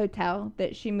 She's at a hotel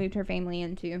that she moved her family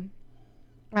into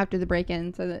after the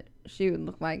break-in, so that she would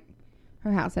look like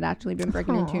her house had actually been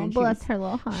broken into. And bless her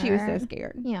little heart. she was so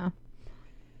scared. Yeah.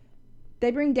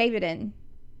 They bring David in,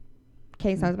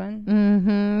 Kay's husband,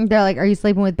 Mm-hmm. They're like, "Are you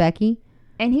sleeping with Becky?"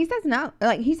 and he says no.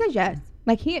 Like he says yes.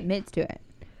 Like he admits to it.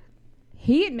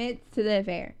 He admits to the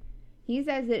affair. He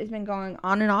says that it's been going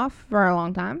on and off for a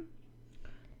long time.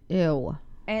 Ew.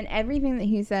 And everything that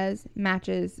he says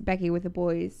matches Becky with the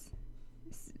boys'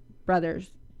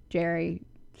 brothers, Jerry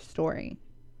story.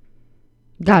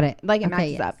 Got it. Like it Okay,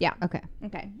 matches yes. up. Yeah. Okay.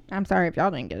 Okay. I'm sorry if y'all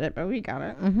didn't get it, but we got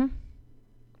it. Mm-hmm.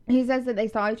 He says that they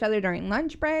saw each other during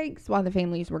lunch breaks while the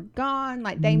families were gone.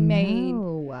 Like they made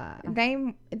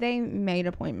they made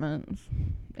appointments.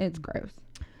 It's gross.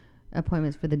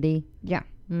 appointments for the D. Yeah.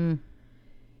 Mm.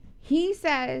 He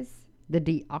says The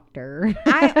doctor.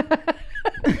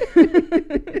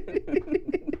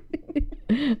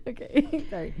 Okay,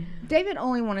 sorry. David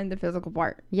only wanted the physical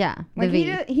part. Yeah, the Like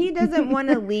V. he doesn't want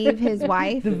to leave his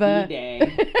wife. The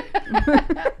V-Day.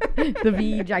 The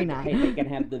vagina. Hey, they can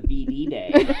have the VD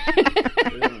day.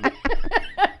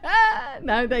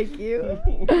 No, thank you.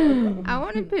 I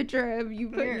want a picture of you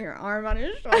putting your arm on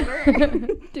his shoulder.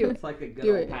 Do it. It's like a good Do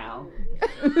old it. pal.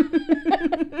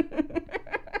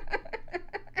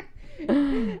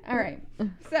 All right.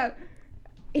 So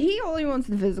he only wants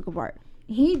the physical part.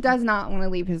 He does not want to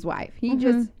leave his wife. He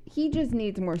just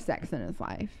needs more sex in his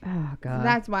life. Oh So God.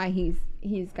 that's why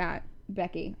he's got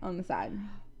Becky on the side.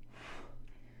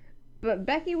 But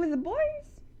Becky with the boys,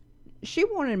 she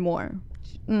wanted more.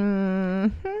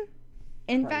 Mm-hmm.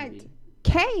 In Crazy. fact,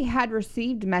 Kay had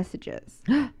received messages,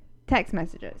 text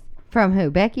messages, From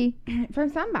who? Becky? from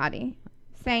somebody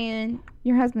saying,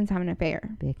 your husband's having an affair.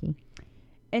 Becky.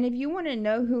 And if you want to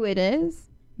know who it is,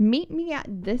 meet me at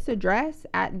this address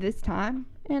at this time,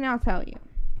 and I'll tell you.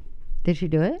 Did she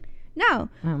do it? No,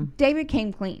 Um. David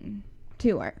came clean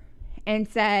to her and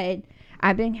said,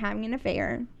 I've been having an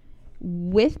affair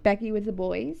with Becky with the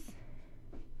boys,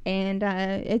 and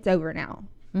it's over now.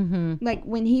 Mm-hmm. Like,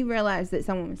 when he realized that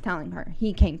someone was telling her,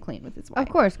 he came clean with his wife.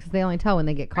 Of course, because they only tell when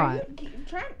they get Are caught. you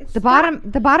trying, The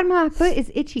bottom of my foot is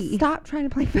itchy. Stop trying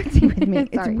to play footsie with me.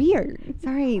 It's Sorry. weird.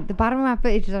 Sorry, the bottom of my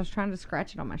foot is just I was trying to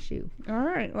scratch it on my shoe. All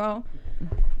right, well,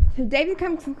 so David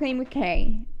comes clean with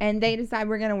Kay, and they decide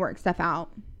we're going to work stuff out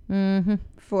Mm-hmm.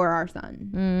 for our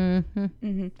son. Mm-hmm.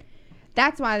 Hmm.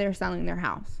 That's why they're selling their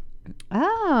house.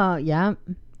 Oh, yeah.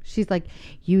 She's like,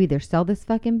 you either sell this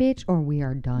fucking bitch or we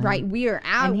are done. Right, we are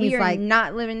out. And We he's are like-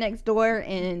 not living next door,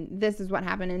 and this is what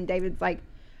happened. And David's like,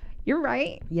 you're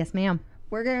right. Yes, ma'am.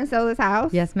 We're going to sell this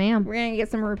house. Yes, ma'am. We're going to get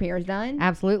some repairs done.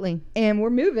 Absolutely. And we're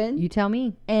moving. You tell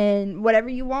me. And whatever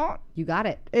you want, You got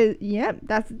it. yep,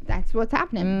 that's what's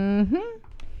happening. Mm-hmm.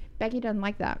 Becky doesn't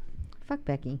like that. Fuck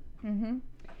Becky. Mm-hmm.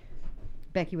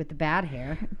 Becky with the bad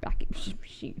hair. Becky,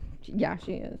 she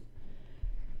is.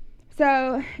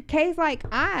 So Kay's like,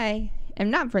 I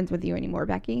am not friends with you anymore,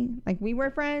 Becky. Like, we were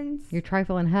friends. You're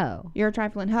trifling hoe. You're a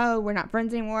trifling hoe. We're not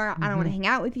friends anymore. I don't want to hang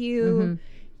out with you.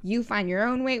 You find your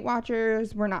own Weight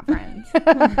Watchers. We're not friends.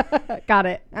 Got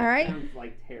it. All right? Sounds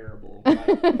like terrible. Like,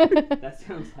 that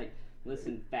sounds like,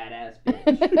 listen, fat ass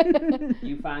bitch.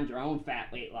 You find your own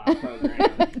fat weight loss program.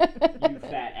 You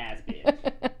fat ass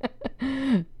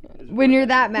bitch. When you're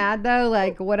that mad though,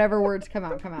 like whatever words come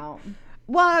out, come out.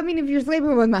 Well, I mean, if you're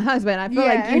sleeping with my husband, I feel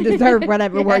Yeah. like you deserve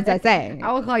whatever words I say.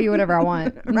 I will call you whatever I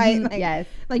want. Right? Mhm. Like, Yes.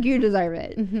 Like, you deserve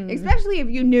it. Mhm. Especially if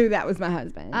you knew that was my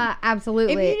husband.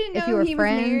 Absolutely. If you didn't know you were he was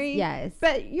friends, married, yes.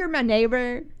 But you're my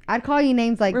neighbor. I'd call you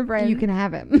names like We're friends. you can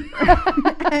have him.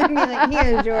 I'd be like,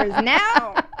 here's yours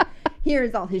now.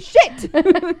 Here's all his shit.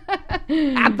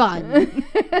 Have fun.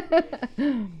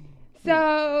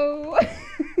 So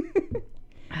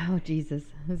Oh Jesus,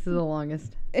 this is the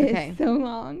longest. it's Okay, so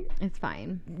long. it's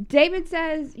fine. David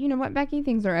says, you know what, Becky,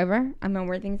 things are over. I'm gonna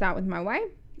work things out with my wife.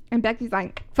 And Becky's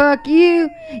like, Fuck you.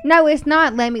 No, it's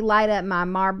not. Let me light up my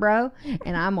Marlboro,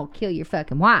 and I'm gonna kill your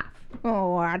fucking wife.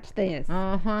 oh, watch this.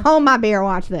 Uh Hold my beer,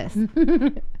 watch this. huh.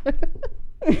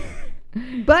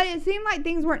 But it seemed like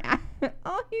things weren't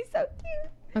Oh, he's so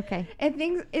cute. Okay.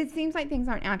 It seems like things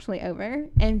aren't actually over.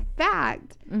 In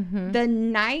fact, Mm-hmm. the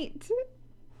night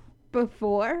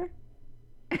before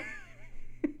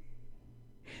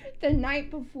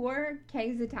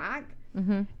Kay's attack,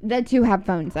 Mm-hmm. the two have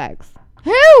phone sex.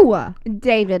 Who?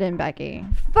 David and Becky.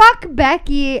 Fuck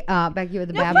Becky. Becky with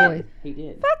the No, bad fuck- boys. He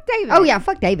did. Fuck David. Oh yeah,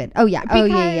 fuck David. Oh yeah. Oh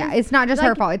yeah, yeah. Because, It's not just her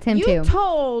like, fault. It's him you too.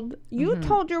 told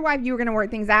Mhm. your wife you were gonna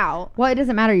work things out, Well, it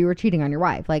doesn't matter. You were cheating on your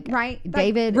wife. Like right? That's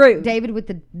David. rude. David with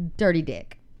the dirty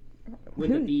dick.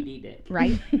 With the BD dick.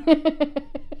 Right?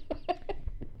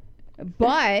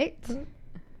 But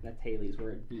That's Haley's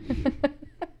word. BD.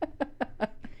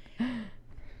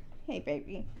 hey,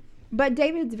 baby. But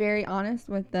David's very honest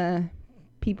with the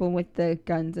people with the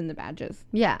guns and the badges.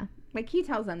 Yeah. Like, he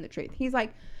tells them the truth. He's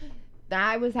like,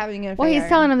 I was having an affair. Well, he's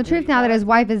telling them the Who truth he now that telling? his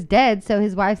wife is dead, so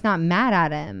his wife's not mad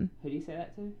at him. Who do you say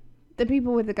that to? the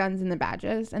people with the guns and the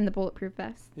badges and the bulletproof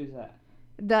vests. Who's that?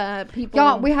 The people.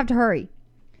 Y'all, we have to hurry.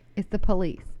 It's the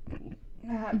police.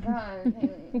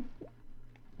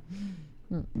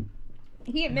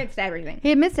 He admits to everything.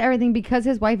 He admits to everything because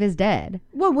his wife is dead.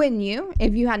 Well, wouldn't you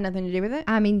if you had nothing to do with it?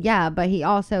 I mean, yeah, but he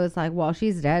also is like, well,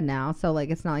 she's dead now, so like,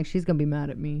 it's not like she's gonna be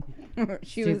mad at me.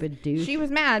 Stupid douche. She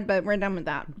was mad, but we're done with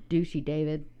that. Douchey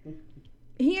David.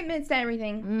 He admits to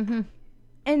everything, Mm-hmm.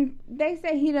 and they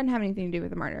say he doesn't have anything to do with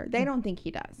the murder. They don't think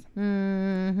he does.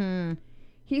 Mm-hmm.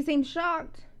 He seems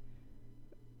shocked.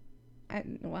 I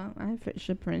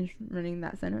should finish running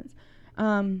that sentence.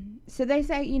 So they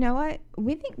say, you know what?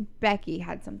 We think Becky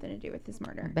had something to do with this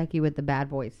murder. Becky with the bad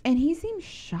voice. And he seems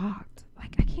shocked.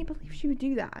 Like, I can't believe she would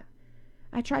do that.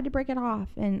 I tried to break it off,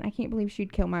 and I can't believe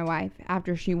she'd kill my wife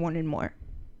after she wanted more.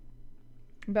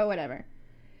 But whatever.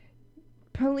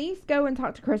 Police go and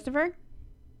talk to Christopher,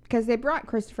 because they brought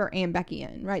Christopher and Becky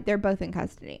in, right? They're both in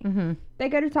custody. Mm-hmm. They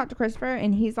go to talk to Christopher,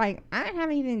 and he's like, I don't have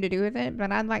anything to do with it,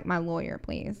 but I'd like my lawyer,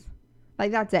 please.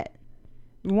 Like, that's it.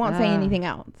 We won't say Ah. anything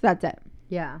else. That's it.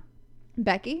 Yeah.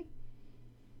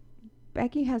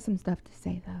 Becky has some stuff to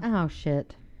say, though. Oh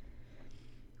shit.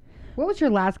 What was your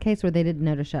last case where they didn't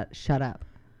know to shut up?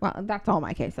 Well, that's all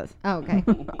my cases. Oh, okay.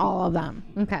 All of them.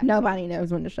 Okay. Nobody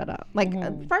knows when to shut up. Like,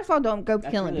 Mhm. first of all, don't go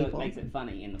That's killing really people. what makes it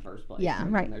funny in the first place. Yeah.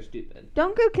 when Right. They're stupid.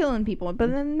 Don't go killing people, but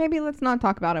then maybe let's not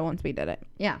talk about it once we did it.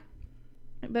 Yeah.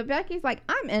 But Becky's like,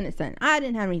 I'm innocent. I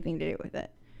didn't have anything to do with it.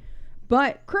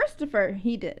 But Christopher,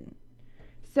 he did.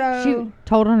 So She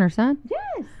told on her son?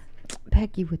 yes.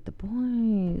 Becky with the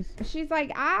boys. She's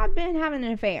like, I've been having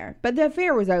an affair, but the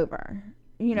affair was over.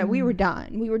 You know, we were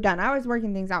done. We were done. I was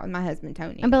working things out with my husband,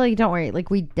 Tony. And but like, don't worry.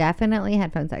 Like, we definitely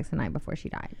had phone sex the night before she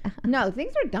died. No,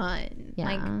 things are done. Yeah.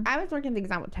 Like, I was working things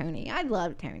out with Tony. I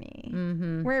love Tony.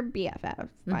 Mm-hmm. We're BFFs.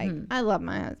 Like, Mhm. I love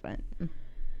my husband.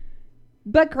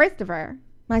 But Christopher,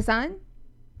 my son,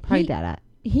 Probably he- dead at.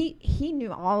 he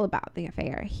knew all about the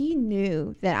affair. He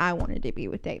knew that I wanted to be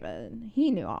with David. He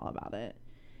knew all about it.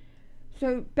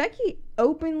 So Becky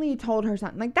openly told her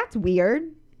son, like, that's weird.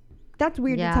 That's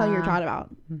weird to tell your Yeah. child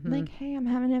about. Mhm. Like, hey, I'm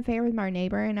having an affair with my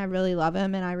neighbor and I really love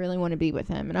him and I really want to be with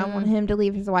him and I want him to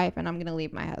leave his wife and I'm going to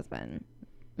leave my husband.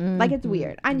 Like, it's Mhm.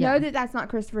 weird. I Yeah. know that that's not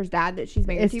Christopher's dad that she's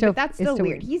married It's to, still- but that's it's still still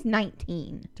weird. weird. He's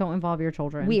 19. Don't involve your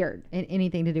children. Weird. In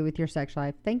anything to do with your sex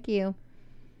life. Thank you.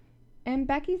 And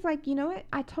Becky's like, you know what?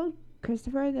 I told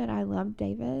Christopher that I loved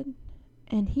David,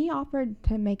 and he offered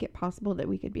to make it possible that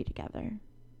we could be together.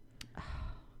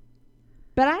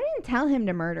 But I didn't tell him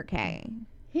to murder Kay.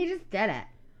 He just did it.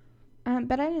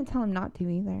 But I didn't tell him not to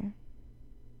either.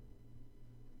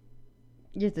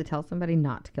 You have to tell somebody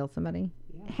not to kill somebody.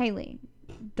 Haley,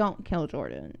 don't kill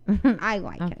Jordan. I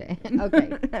like Okay. him. Okay.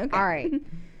 Okay. All right.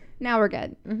 Now we're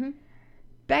good. Mm-hmm.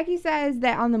 Becky says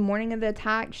that on the morning of the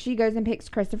attack, she goes and picks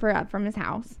Christopher up from his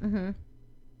house. Mm-hmm.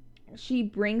 She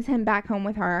brings him back home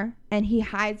with her, and he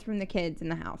hides from the kids in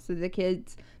the house. So the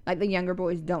kids, like the younger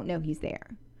boys, don't know he's there.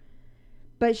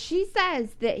 But she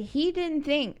says that she didn't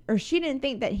think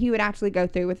that he would actually go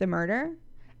through with the murder.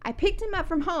 I picked him up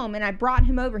from home, and I brought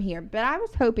him over here, but I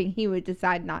was hoping he would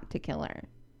decide not to kill her.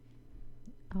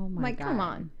 Oh my Like, god. come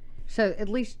on. So at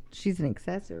least she's an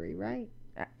accessory, right?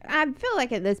 I feel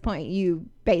like at this point, you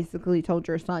basically told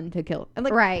your son to kill.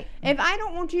 Like, Right. if I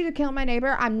don't want you to kill my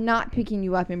neighbor, I'm not picking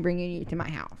you up and bringing you to my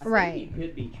house. I think Right. He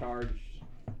could be charged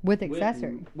With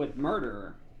accessory. with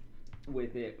murder,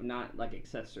 with it not like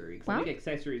accessory. 'Cause I Well- think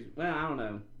accessories. Well, I don't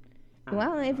know. I don't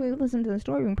Well, know. if we listen to the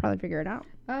story, we can probably figure it out.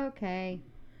 Okay.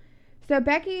 So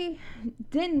Becky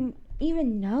didn't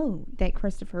even know that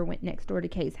Christopher went next door to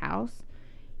Kay's house.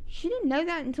 She didn't know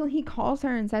that until he calls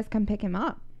her and says, come pick him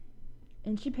up.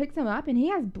 And she picks him up and he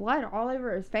has blood all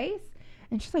over his face.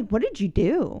 And she's like, what did you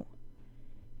do?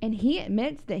 And he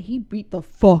admits that he beat the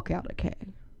fuck out of Kay.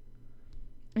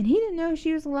 And he didn't know if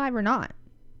she was alive or not.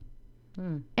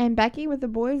 And Becky with the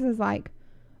boys is like,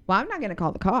 well, I'm not going to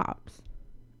call the cops.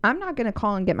 I'm not going to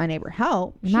call and get my neighbor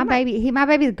help. My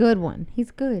baby's a good one. He's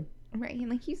good. Right.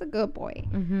 Like, he's a good boy.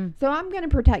 Mm-hmm. So I'm going to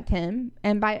protect him.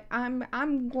 And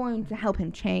I'm going to help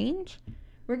him change.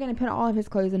 We're going to put all of his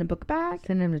clothes in a book bag.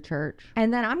 Send him to church.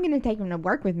 And then I'm going to take him to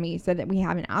work with me so that we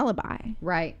have an alibi.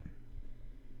 Right.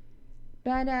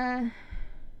 But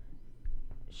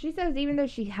she says even though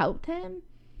she helped him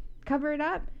cover it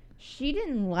up, she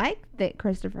didn't like that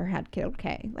Christopher had killed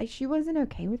Kay. Like, she wasn't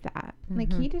okay with that.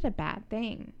 Like, he did a bad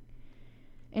thing.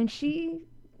 And she's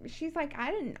like, I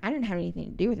didn't have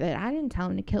anything to do with it. I didn't tell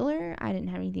him to kill her. I didn't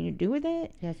have anything to do with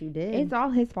it. Yes, you did. It's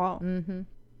all his fault. Mm-hmm.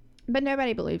 But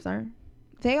nobody believes her.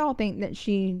 They all think that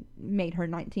she made her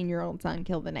 19-year-old son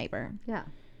kill the neighbor. Yeah.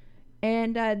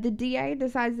 And the DA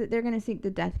decides that they're going to seek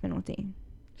the death penalty.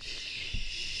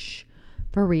 Shh.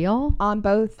 For real? On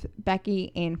both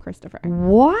Becky and Christopher.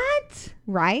 What?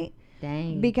 Right?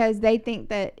 Dang. Because they think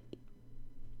that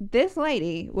this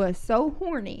lady was so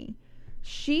horny,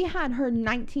 she had her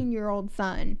 19-year-old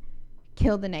son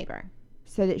kill the neighbor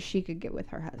so that she could get with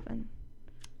her husband.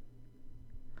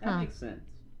 That makes sense.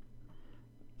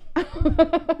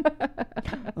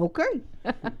 Okay.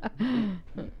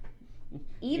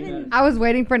 Even I was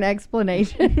waiting for an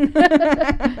explanation.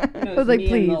 I was like, me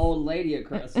please. and the old lady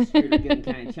across the street are getting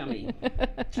kind of chummy.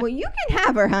 Well, you can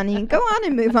have her, honey. Go on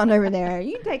and move on over there.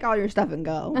 You can take all your stuff and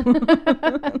go.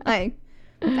 Like,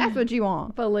 that's what you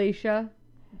want. Felicia.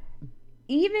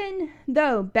 Even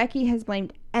though Becky has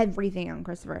blamed everything on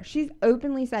Christopher, she's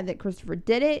openly said that Christopher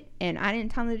did it and I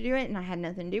didn't tell him to do it and I had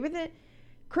nothing to do with it.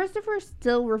 Christopher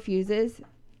still refuses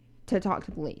to talk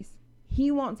to police.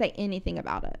 He won't say anything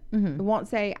about it. Mm-hmm. He won't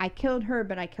say, I killed her,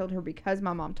 but I killed her because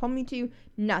my mom told me to.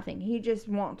 Nothing. He just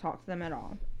won't talk to them at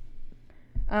all.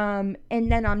 And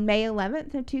then on May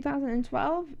 11th of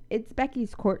 2012, it's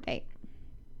Becky's court date.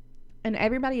 And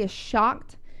everybody is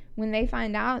shocked when they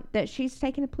find out that she's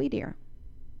taking a plea deal.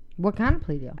 What kind of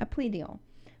plea deal? A plea deal.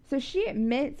 So she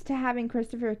admits to having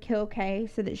Christopher kill Kay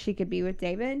so that she could be with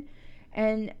David.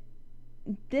 And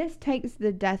this takes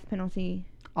the death penalty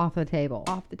Off the table.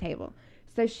 off the table.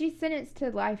 So she's sentenced to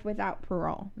life without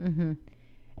parole. Mm-hmm.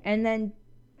 And then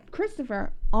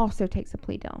Christopher also takes a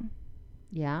plea deal.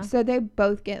 Yeah. So they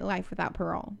both get life without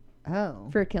parole Oh.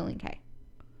 for killing Kay.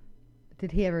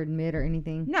 Did he ever admit or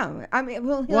anything? No, I mean,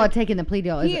 well, Taking the plea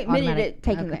deal is he admitted automatic. it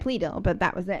taking the Okay. plea deal, but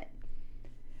that was it.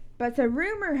 But so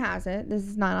rumor has it, this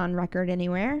is not on record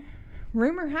anywhere.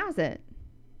 Rumor has it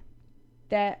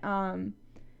that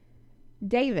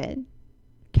David,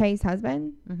 Kay's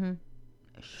husband, Mm-hmm.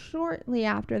 shortly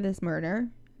after this murder,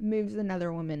 moves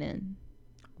another woman in.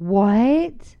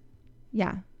 What?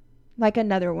 Yeah. Like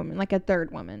another woman, like a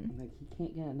third woman. Like, he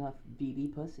can't get enough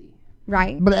BD pussy.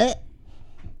 Right? Blech.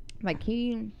 Like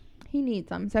he needs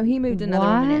them. So he moved another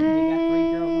woman in. You got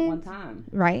 3 girls at one time.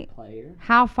 Right? Player.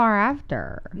 How far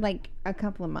after? Like a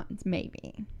couple of months,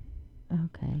 maybe.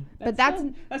 Okay. But that's-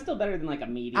 still better than like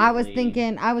immediately. I was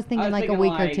thinking like a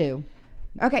week or like, two.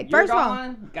 Okay, You're first of all,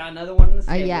 gone, got another one in the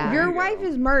stable. yeah. your There you wife go.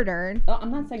 is murdered. Oh,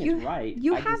 I'm not saying You- it's right.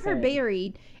 You I have just her said-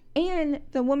 buried, and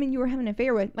the woman you were having an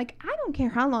affair with. Like, I don't care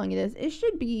how long it is. It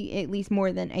should be at least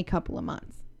more than a couple of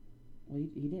months. Well,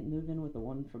 he didn't move in with the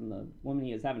one from the woman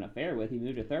he was having an affair with. He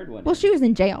moved a third one. Well, in. she was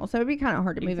in jail, so it'd be kind of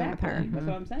hard to move in with Exactly. her. That's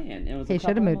what I'm saying. It was He a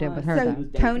shoulda couple moved in with her, months. though. He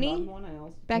was dating Tony? someone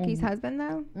else. Becky's husband,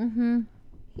 though, Mm-hmm.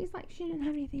 he's like, she didn't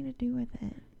have anything to do with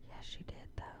it. Yes, she did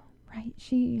though. Right?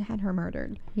 She had her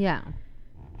murdered. Yeah,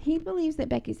 He believes that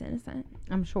Becky's innocent.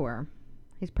 I'm sure.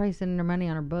 He's probably sending her money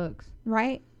on her books.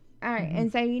 Right? All right.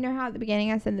 And so, you know how at the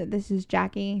beginning I said that this is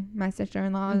Jackie, my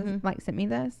sister-in-law, Mhm. like sent me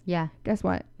this? Yeah. Guess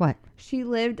what? What? She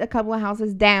lived a couple of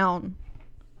houses down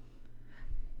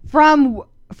From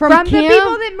from Kim? the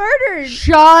people that murdered.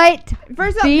 Shut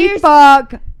First of all, the there's,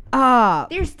 fuck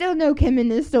up. there's still no Kim in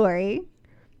this story.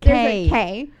 There's Kay. a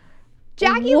Kay.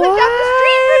 Jackie lived down the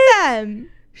street from them.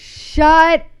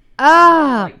 Shut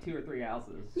up. Like 2 or 3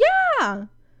 houses. Yeah.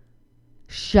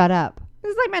 Shut up. It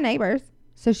was like my neighbors.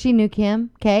 So she knew Kim,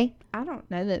 Kay? I don't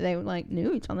know that they like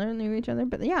knew each other,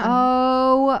 but yeah.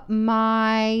 Oh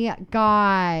my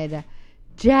God.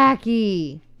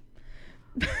 Jackie.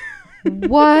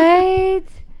 What?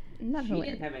 Not She really.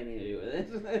 didn't have anything to do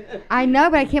with it. I know,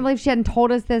 but I can't believe she hadn't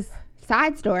told us this.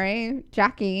 Side story,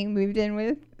 Jackie moved in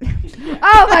with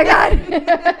Oh my God.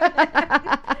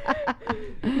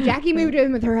 Jackie moved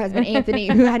in with her husband Anthony,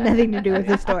 who had nothing to do with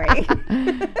the story.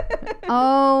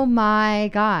 Oh my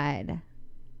God.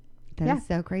 That Yeah. is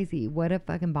so crazy. What a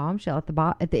fucking bombshell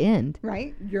at the end.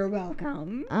 Right? You're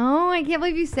welcome. Oh, I can't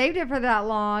believe you saved it for that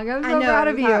long. I'm I so know, proud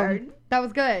it of was you. hard. That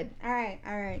was good. All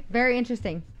right. Very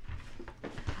interesting.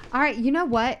 All right, you know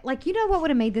what? Like, you know what would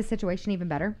have made this situation even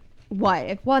better? What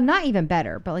if Well, not even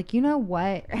better, but like, you know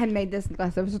what? had made this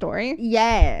less of a story?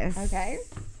 Yes. Okay.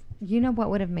 You know what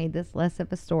would have made this less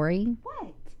of a story?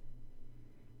 What?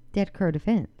 Dead Crow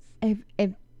Defense.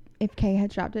 If Kay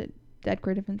had shopped at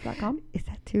deadcrowdefense.com? Is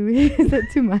that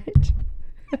too much?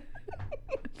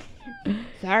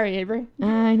 Sorry, Avery.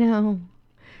 I know.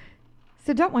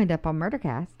 So don't wind up on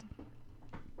Murdercast.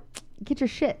 Get your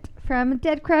shit from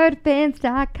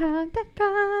deadcrowdefense.com.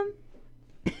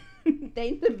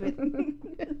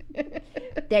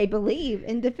 They believe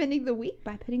in defending the weak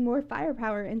by putting more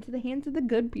firepower into the hands of the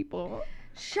good people.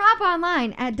 Shop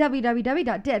online at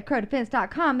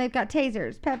www.deadcrowdefense.com. They've got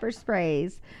tasers, pepper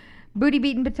sprays, booty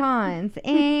beating batons,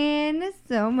 and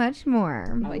so much more.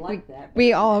 I Like like that.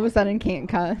 We all of a sudden can't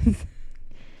cuss.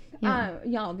 Yeah.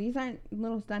 Y'all, these aren't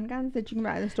little stun guns that you can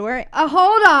buy at the store.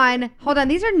 Hold on.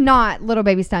 These are not little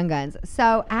baby stun guns.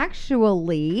 So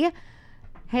actually,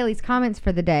 Haley's comments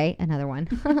for the day, another one.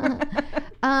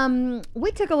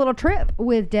 We took a little trip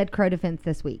with Dead Crow Defense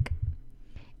this week.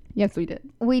 Yes, we did.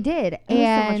 We did. It was so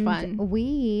And much fun.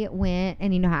 we went,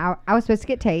 and you know how I was supposed to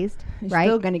get tased, right?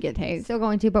 Still gonna get tased. Still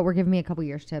going to, but we're giving me a couple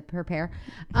years to prepare.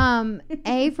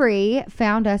 Avery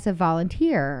found us a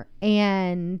volunteer,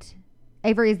 and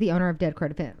Avery is the owner of Dead Crow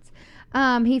Defense.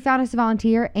 He found us a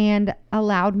volunteer and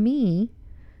allowed me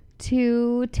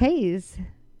to tase.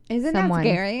 Isn't someone. that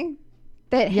scary?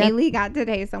 That Yep. Haley got to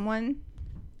tase someone.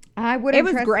 I would. It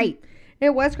was great.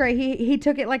 It was great. He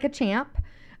took it like a champ.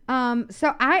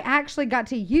 So I actually got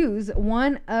to use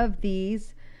one of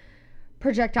these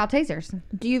projectile tasers.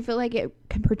 Do you feel like it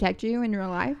can protect you in real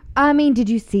life? I mean, did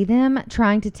you see them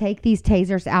trying to take these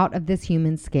tasers out of this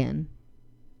human skin?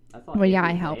 I thought Well, yeah, it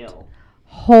I was helped. Dale.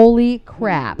 Holy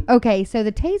crap. Okay, so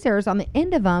the tasers on the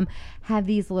end of them have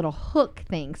these little hook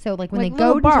things. So like when Like they go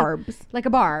little barbs. like a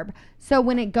barb. So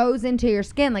when it goes into your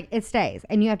skin, like it stays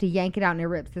and you have to yank it out and it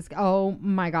rips this. Oh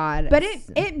my God. But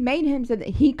it made him so that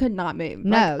he could not move.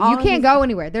 no, Like, all you of can't his- go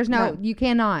anywhere. There's no, No. you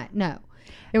cannot. No.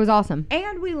 It was awesome.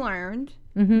 And we learned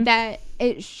Mm-hmm. that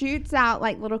it shoots out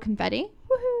like little confetti.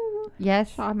 Woohoo!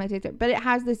 Yes. Shot off my taser. But it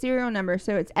has the serial number,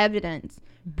 so it's evidence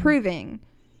proving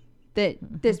that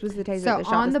this was the taser So that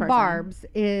shot on this the person. barbs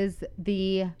is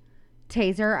the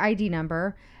taser ID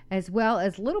number, as well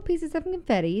as little pieces of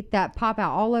confetti that pop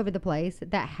out all over the place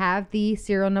that have the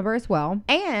serial number as well.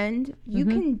 And you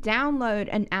Mm-hmm. can download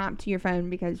an app to your phone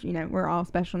because, you know, we're all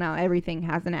special now. Everything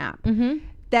has an app. Mm-hmm.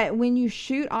 That when you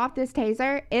shoot off this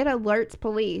taser, it alerts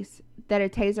police that a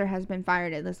taser has been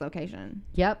fired at this location.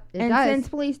 Yep, it and does. sends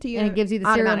police to you. And it gives you the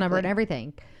serial number and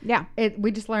automatically. everything. Yeah.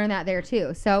 We just learned that there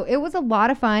too. So it was a lot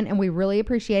of fun and we really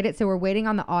appreciate it. So we're waiting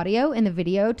on the audio and the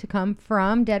video to come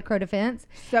from Dead Crow Defense.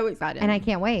 So excited. And I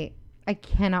can't wait. I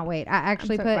cannot wait. I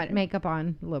actually so put excited. makeup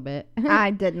on a little bit.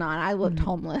 I did not. I looked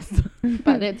homeless,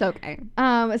 but it's okay.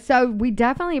 So we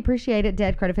definitely appreciate it,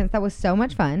 Dead Crow Defense. That was so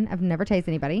much fun. I've never tased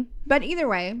anybody. But either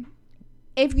way,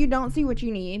 if you don't see what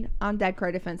you need on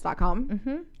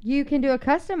deadcrowdefense.com, You can do a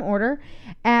custom order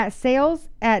at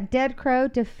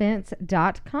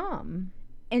sales@deadcrowdefense.com.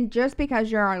 and just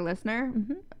because you're our listener,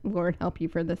 Lord help you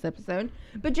for this episode,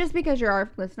 but just because you're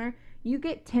our listener, you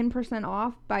get 10%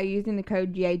 off by using the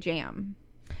code JAJAM.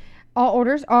 All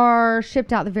orders are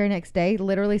shipped out the very next day.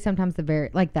 Literally, sometimes that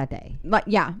day. Like,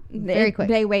 yeah, Very quick.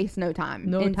 They waste no time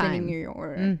No in time. sending you your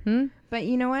order. Mm-hmm. But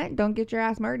you know what? Don't get your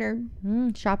ass murdered.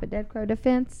 Shop at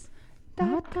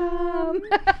deadcrowdefense.com.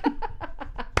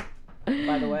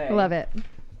 By the way, Love it.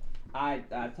 I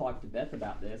talked to Beth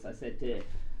about this. I said to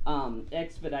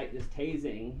expedite this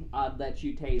tasing, I'd let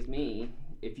you tase me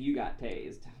if you got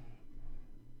tased.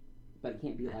 But it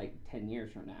can't be like 10 years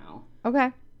from now.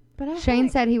 Okay. But I Shane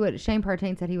haven't- said he would. Shane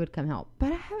Partain said he would come help.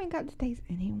 But I haven't got to taste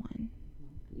anyone.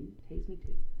 You tase me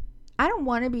too. I don't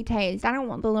want to be tased. I don't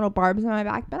want the little barbs on my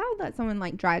back, but I would let someone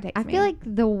like dry tase I me. feel like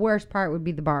the worst part would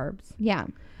be the barbs. yeah.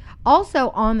 Also,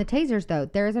 on the tasers, though,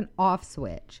 there is an off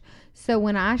switch. So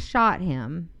when I shot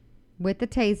him with the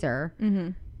taser,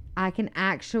 I can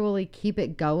actually keep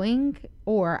it going,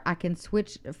 or I can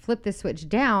flip the switch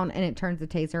down, and it turns the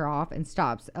taser off and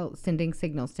stops sending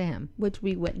signals to him. Which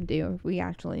we wouldn't do if we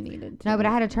actually needed to. No, but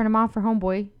I had to turn him off for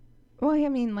homeboy. Well, I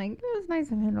mean, like, it was nice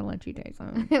of him to let you tase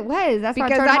him. It was. That's why I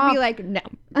Because turned him I'd off. be like, no.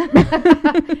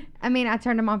 I mean, I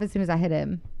turned him off as soon as I hit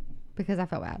him because I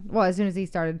felt bad. Well, as soon as he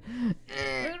started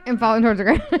and falling towards the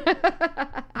ground.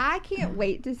 I can't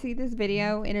wait to see this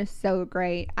video. It is so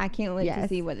great. I can't wait to Yes.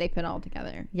 see what they put all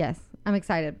together. Yes, I'm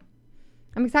excited.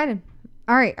 I'm excited.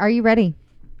 All right. Are you ready?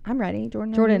 I'm ready. Jordan,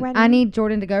 are you Jordan, ready? I need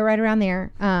Jordan to go right around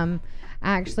there. I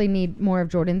actually need more of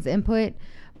Jordan's input.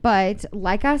 But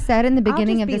like I said in the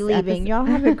beginning I'll just of be this leaving. episode, Y'all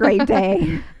have a great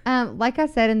day. like I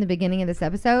said in the beginning of this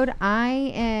episode,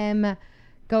 I am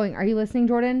going. Are you listening,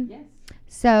 Jordan? Yes.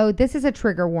 So this is a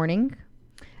trigger warning.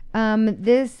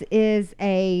 This is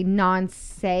a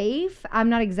non-safe. I'm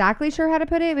not exactly sure how to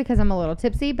put it because I'm a little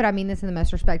tipsy, but I mean this in the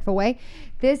most respectful way.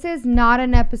 This is not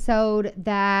an episode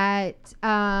that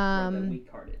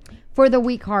for the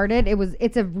weak-hearted.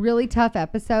 It's a really tough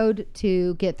episode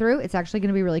to get through. It's actually going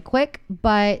to be really quick,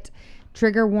 but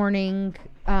trigger warning.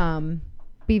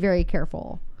 Be very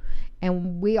careful,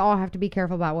 and we all have to be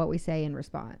careful about what we say in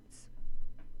response.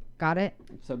 Got it?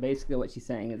 So basically, what she's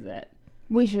saying is that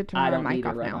We should turn I our don't need mic to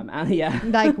off rub now. my mouth. Yeah.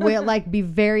 Like we'll be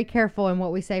very careful in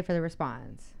what we say for the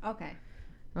response.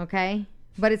 Okay,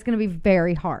 but it's gonna be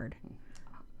very hard.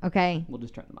 Okay, We'll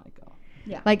just turn the mic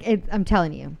off. like I'm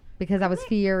telling you because I was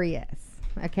furious.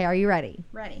 Okay, are you ready?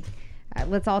 Ready. All right,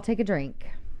 let's all take a drink.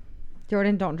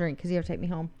 Jordan, don't drink because you have to take me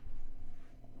home.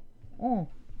 Oh.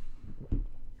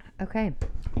 Okay.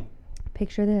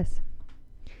 Picture this.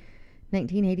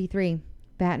 1983,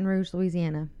 Baton Rouge,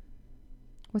 Louisiana.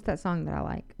 What's that song that I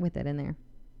like with it in there?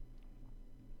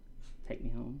 Take me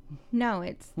home. No,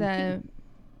 it's the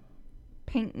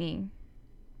Paint Me.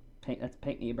 That's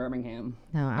Pinckney, Birmingham.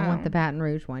 No, I want Oh. the Baton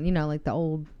Rouge one. You know, like the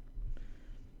old.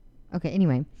 Okay,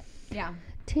 anyway. Yeah.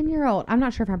 10-year-old. I'm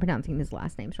not sure if I'm pronouncing his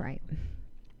last names right.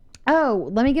 Oh,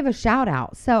 let me give a shout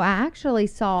out. So I actually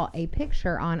saw a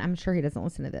picture on, I'm sure he doesn't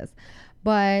listen to this,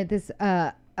 but this,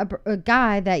 a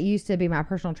guy that used to be my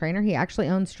personal trainer, he actually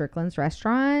owns Strickland's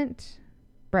restaurant.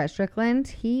 Brett Strickland.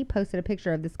 He posted a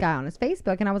picture of this guy on his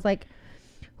Facebook and I was like,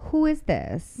 who is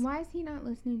this? Why is he not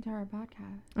listening to our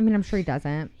podcast? I mean, I'm sure he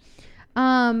doesn't.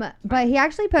 But he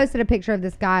actually posted a picture of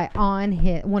this guy on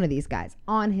one of these guys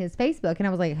on his Facebook. And I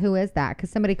was like, who is that? Cause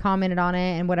somebody commented on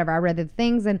it and whatever. I read the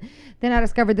things and then I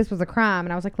discovered this was a crime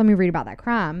and I was like, let me read about that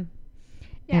crime.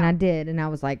 Yeah. And I did. And I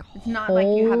was like, It's not like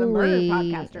you have a murder holy-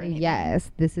 podcast or anything.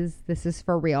 Yes, this is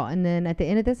for real. And then at the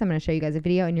end of this, I'm going to show you guys a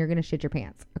video and you're going to shit your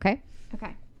pants. Okay.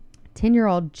 Okay.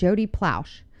 10-year-old Jody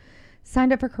Plausch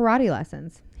signed up for karate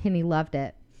lessons and he loved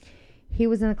it. He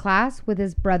was in a class with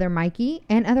his brother Mikey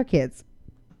and other kids.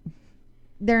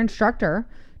 Their instructor,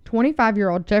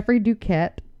 25-year-old Jeffrey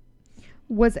Duquette,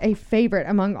 was a favorite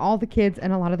among all the kids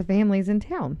and a lot of the families in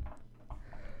town.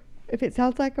 If it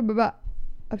sounds like I'm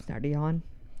starting to yawn.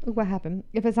 Ooh, what happened?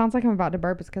 If it sounds like I'm about to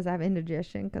burp, it's because I have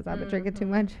indigestion because I've been drinking too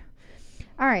much.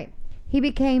 All right. He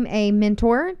became a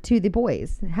mentor to the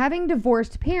boys. Having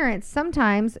divorced parents,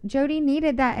 sometimes Jody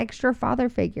needed that extra father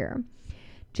figure.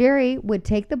 Jerry would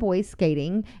take the boys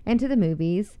skating and to the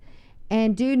movies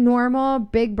and do normal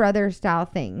Big Brother style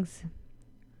things.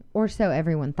 Or so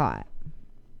everyone thought.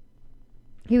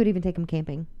 He would even take them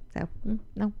camping. So,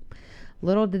 no.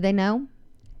 Little did they know,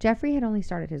 Jeffrey had only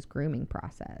started his grooming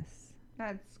process.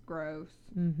 That's gross.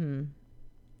 Mm-hmm.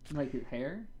 Like his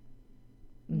hair?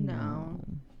 No.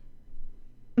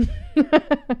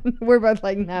 We're both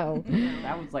like, no.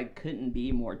 That was like couldn't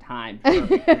be more time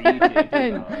perfect for you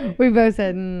two. We both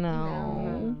said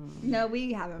no. No,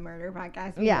 we have a murder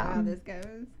podcast. We Yeah. know how this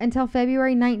goes. Until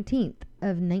February 19th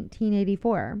of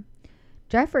 1984.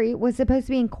 Jeffrey was supposed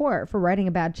to be in court for writing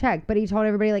a bad check, but he told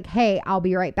everybody like, hey, I'll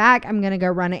be right back. I'm going to go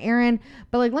run an errand.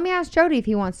 But like, let me ask Jody if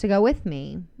he wants to go with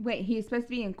me. Wait, he's supposed to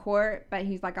be in court, but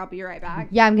he's like, I'll be right back.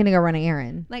 Yeah, I'm going to go run an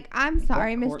errand. Like, I'm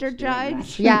sorry, What court's Mr. doing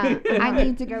Judge. that? Yeah. I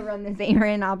need to go run this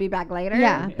errand. I'll be back later.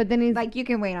 Yeah, but then he's Like, you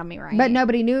can wait on me, right? but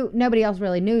nobody else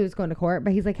really knew he was going to court.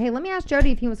 But he's like, hey, let me ask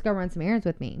Jody if he wants to go run some errands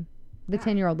with me. The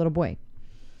 10-year-old little boy.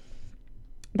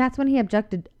 That's when he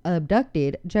abducted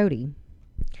Jody.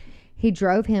 He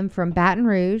drove him from Baton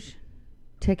Rouge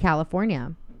to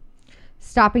California,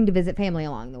 stopping to visit family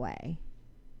along the way.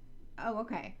 Oh,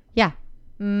 okay. Yeah.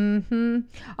 Mm-hmm.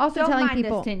 Also Don't telling mind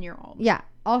people. this 10-year-old. Yeah.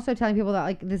 Also telling people that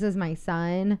like this is my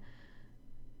son.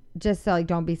 Just so like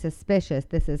don't be suspicious.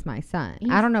 This is my son.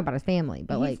 I don't know about his family,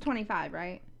 but He's like 25,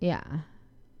 right? yeah.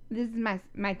 This is my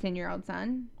 10-year-old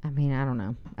son. I mean, I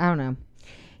don't know.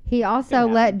 He also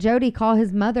let Jody call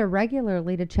his mother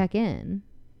regularly to check in.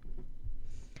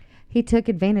 He took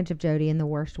advantage of Jody in the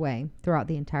worst way throughout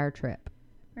the entire trip.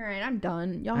 All right, I'm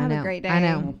done. Y'all I have know. a great day.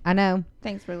 I know.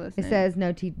 Thanks for listening. It says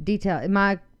no detail.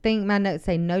 My notes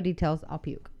say no details. I'll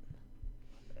puke.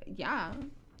 Yeah.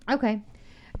 Okay.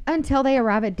 Until they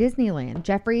arrive at Disneyland,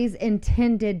 Jeffrey's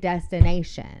intended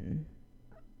destination.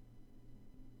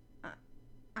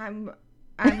 I'm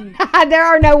There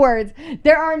are no words.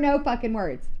 There are no fucking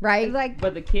words, right? like,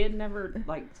 But the kid never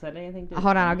like said anything to his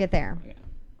Hold on, I'll parents? get there. Okay.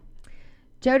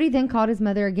 Jody then called his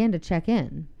mother again to check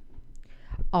in.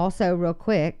 Also, real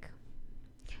quick,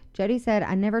 Jody said,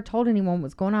 I never told anyone what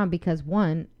was going on because,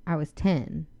 one, I was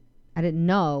 10. I didn't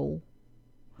know.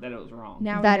 That it was wrong.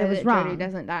 Now That we it know was that wrong. Jody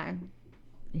doesn't die.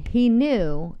 He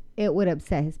knew it would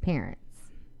upset his parents.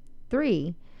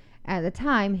 3, at the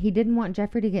time, he didn't want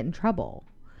Jeffrey to get in trouble.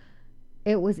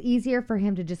 It was easier for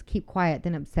him to just keep quiet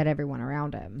than upset everyone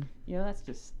around him. You know, that's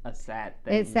just a sad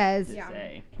thing. It says, to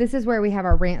say. This is where we have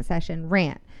our rant session.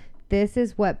 Rant. This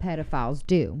is what pedophiles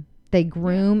do. They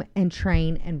groom and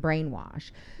train and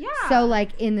brainwash. Yeah. So,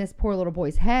 like, in this poor little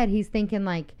boy's head, he's thinking,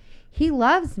 like, he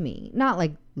loves me. Not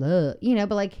like, love, you know,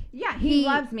 but like, Yeah, he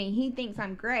loves me. He thinks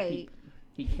I'm great.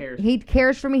 He cares. he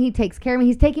cares for me. He takes care of me.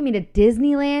 He's taking me to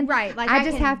Disneyland. Right. Like I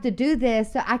just have to do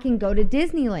this so I can go to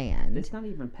Disneyland. It's not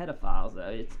even pedophiles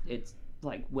though. It's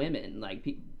like women. Like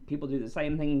people do the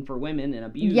same thing for women and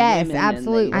abuse Yes, women. and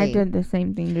absolutely. I did the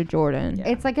same thing to Jordan. Yeah.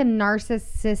 It's like a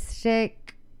narcissistic,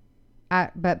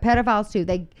 but pedophiles too.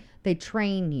 They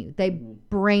train you. They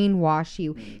brainwash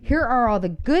you. Here are all the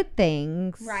good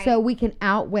things, Right. so we can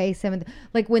outweigh some of the,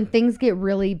 like when things get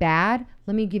really bad.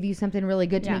 Let me give you something really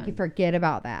good to Yeah. make you forget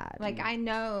about that. Like I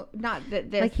know, not that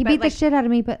this. Like he but beat like, the shit out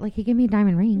of me, but like he gave me a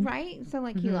diamond ring. Right. So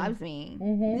like he loves me.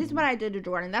 Mhm. This is what I did to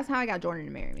Jordan. That's how I got Jordan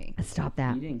to marry me. Stop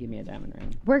that. You didn't give me a diamond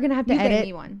ring. We're gonna have to You gave edit.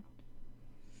 me one.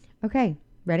 Okay,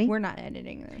 ready? We're not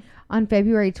editing this. On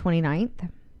February 29th.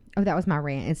 Oh, that was my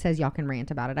rant. It says y'all can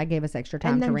rant about it. I gave us extra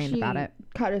time And to then rant she about it.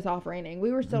 cut us off raining.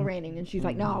 We were still raining, and she's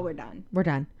like, "No, we're done." We're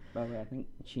done. By the way, I think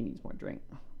she needs more drink.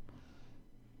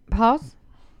 Pause.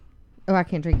 Oh, I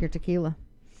can't drink your tequila.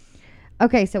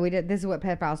 Okay, so we did. This is what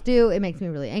pedophiles do. It makes me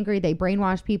really angry. They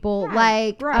brainwash people. Yeah,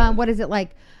 like, gross. what is it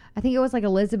like? I think it was like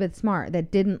Elizabeth Smart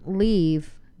that didn't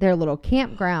leave their little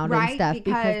campground and Right, stuff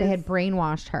because they because- had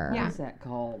brainwashed her. Yeah. What's that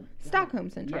called? Stockholm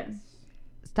syndrome. Yes.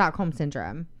 Stockholm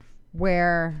syndrome,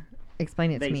 where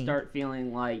explain it They to me. start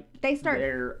feeling like They start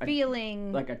they're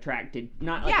feeling like attracted,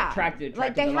 not like Yeah, attracted,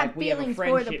 like they but have we a feelings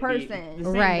for the friendship person. The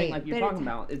same Right. thing like you're That talking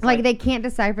it's- about. It's like they can't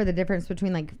decipher the difference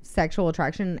between like sexual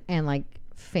attraction and like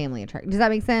family attraction. Does that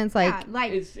make sense? Like yeah,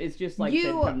 like it's just like you-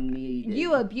 they become needed.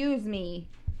 you abuse me,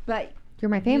 but you're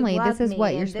my family. you This love is me,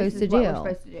 what you're and supposed this to is what do. we're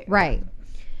supposed to do. Right.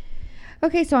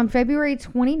 Okay, so on February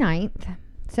 29th,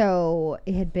 so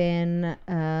it had been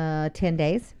 10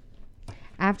 days.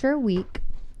 After a week,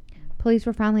 police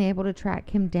were finally able to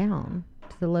track him down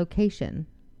to the location,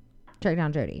 track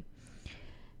down Jody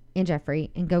and Jeffrey,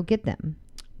 and go get them.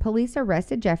 Police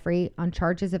arrested Jeffrey on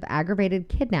charges of aggravated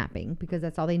kidnapping because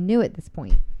that's all they knew at this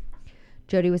point.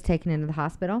 Jody was taken into the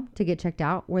hospital to get checked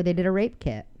out, where they did a rape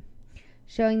kit,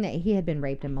 showing that he had been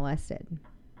raped and molested.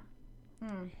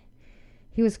 Hmm.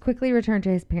 He was quickly returned to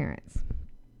his parents.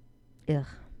 Ugh.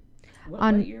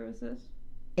 What year was this?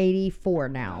 84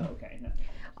 now. Oh, okay. No.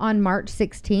 On March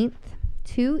 16th,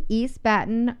 2 East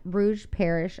Baton Rouge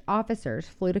Parish officers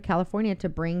flew to California to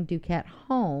bring Duquette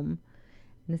home.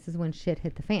 And this is when shit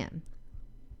hit the fan.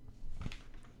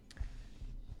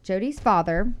 Jody's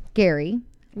father, Gary,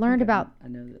 learned about... I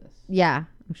know this. Yeah,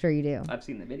 I'm sure you do. I've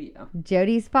seen the video.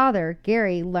 Jody's father,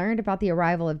 Gary, learned about the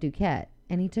arrival of Duquette,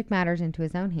 and he took matters into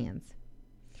his own hands.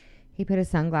 He put his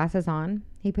sunglasses on,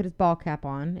 he put his ball cap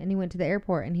on, and he went to the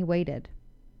airport, and he waited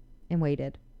and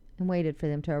waited and waited for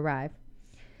them to arrive.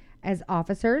 As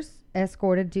officers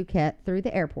escorted Duquette through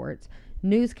the airports,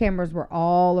 news cameras were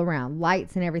all around.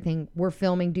 Lights and everything were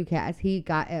filming Duquette as he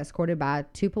got escorted by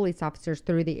 2 police officers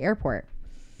through the airport.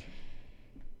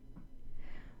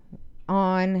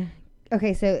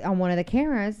 So on one of the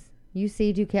cameras, you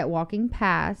see Duquette walking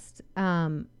past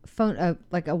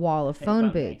like a wall of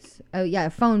phone booths. Oh yeah, a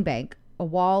phone bank, a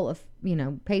wall of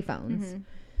payphones. Mhm.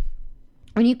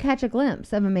 When you catch a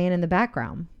glimpse of a man in the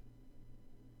background,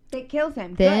 It kills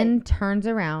him. then Good. turns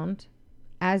around.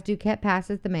 As Duquette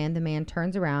passes the man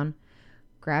turns around,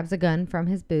 grabs a gun from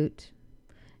his boot,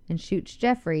 and shoots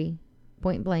Jeffrey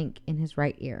point blank in his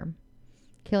right ear,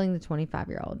 killing the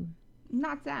 25-year-old.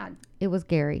 Not sad. It was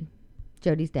Gary,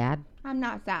 Jody's dad. I'm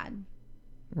not sad.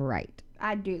 Right.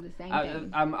 I'd do the same I,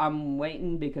 thing. I'm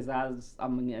waiting because I'm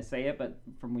gonna say it, but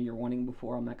from when you're wanting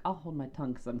before, I'm like, I'll hold my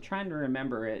tongue because I'm trying to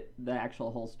remember the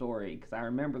actual whole story because I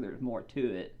remember there's more to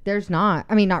it. There's not.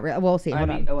 I mean, not really. We'll see. Hold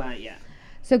on. Yeah.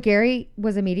 So Gary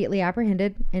was immediately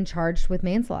apprehended and charged with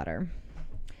manslaughter.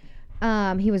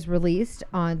 He was released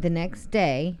on the next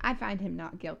day. I find him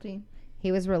not guilty.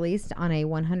 He was released on a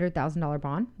 $100,000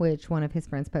 bond, which one of his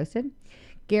friends posted.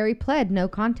 Gary pled no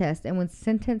contest and was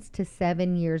sentenced to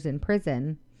 7 years in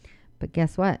prison. But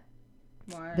guess what?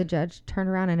 What? The judge turned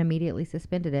around and immediately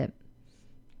suspended it.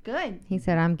 Good. He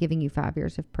said, I'm giving you 5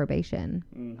 years of probation.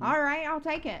 Mhm. All right, I'll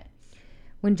take it.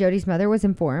 When Jody's mother was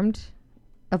informed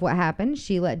of what happened,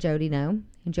 she let Jody know,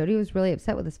 and Jody was really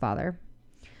upset with his father.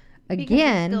 Because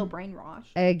Again, he's still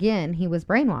brainwashed. he was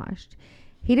brainwashed.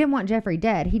 He didn't want Jeffrey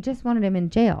dead. He just wanted him in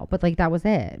jail. But like that was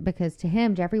it. Because to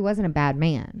him, Jeffrey wasn't a bad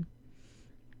man.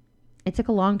 It took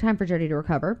a long time for Jody to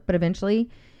recover, but eventually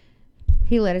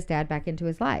he let his dad back into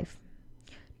his life.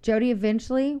 Jody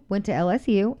eventually went to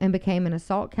LSU and became an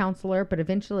assault counselor, but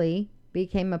eventually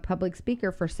became a public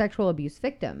speaker for sexual abuse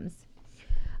victims.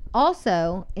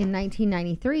 Also, in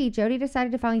 1993, Jody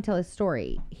decided to finally tell his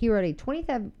story. He wrote a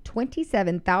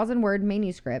 27,000-word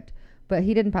manuscript, but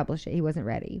he didn't publish it. He wasn't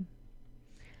ready.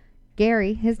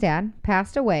 Gary, his dad,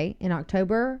 passed away in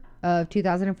October of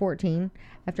 2014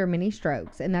 after many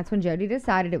strokes, and that's when Jody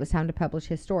decided it was time to publish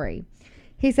his story.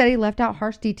 He said he left out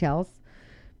harsh details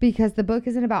because the book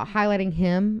isn't about highlighting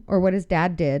him or what his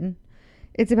dad did.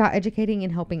 It's about educating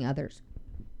and helping others.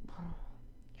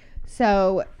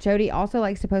 So Jody also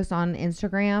likes to post on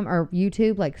Instagram or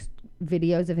YouTube like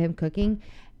videos of him cooking,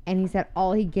 and he said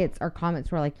all he gets are comments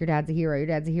where like, your dad's a hero,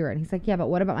 and he's like, yeah, but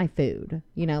what about my food?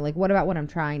 You know, like what about what I'm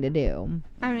trying to do?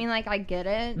 I mean, like, I get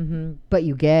it, But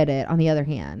you get it on the other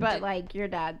hand. but like, your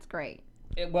dad's great.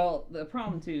 Well, the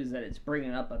problem too is that it's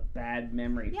bringing up a bad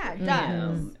memory. Yeah, for it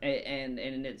does. him, and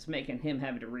it's making him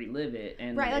having to relive it.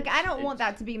 And Right, like, I don't want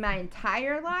it's- that to be my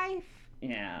entire life,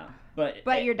 Yeah,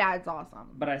 but your dad's awesome.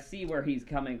 But I see where he's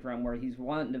coming from, where he's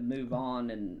wanting to move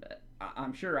on, and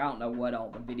I'm sure I don't know what all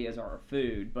the videos are of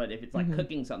food, but if it's like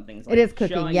cooking something, it's like It is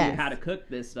cooking, showing yes. you how to cook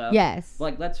this stuff. Yes.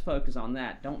 Like, let's focus on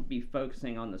that. Don't be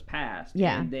focusing on this past.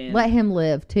 Yeah. And then, Let him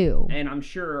live too. and I'm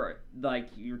sure, like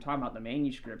you were talking about the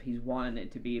manuscript, he's wanting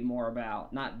it to be more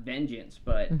about not vengeance,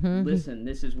 but listen,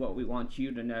 this is what we want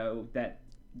you to know that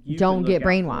you Don't can get look out for,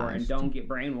 brainwashed. and don't get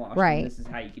brainwashed. Right. And this is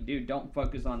how you can do. Don't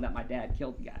focus on that my dad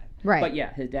killed the guy. Right. But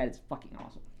yeah, his dad is fucking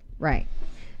awesome. Right.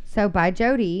 So by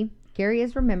Jody, Gary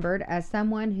is remembered as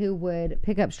someone who would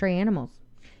pick up stray animals.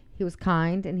 He was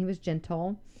kind and he was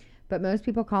gentle, but most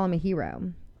people call him a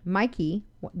hero. Mikey,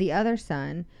 the other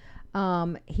son,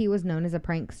 he was known as a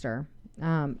prankster.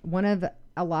 One of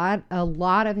a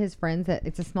lot of his friends, that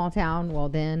it's a small town. Well,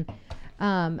 then,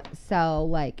 so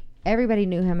like everybody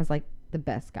knew him as like the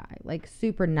best guy, like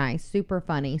super nice, super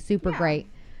funny, super great.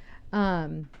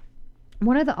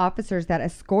 One of the officers that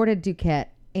escorted Duquette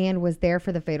and was there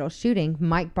for the fatal shooting,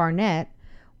 Mike Barnett,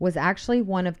 was actually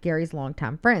one of Gary's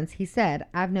longtime friends. He said,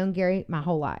 I've known Gary my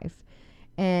whole life.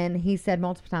 And he said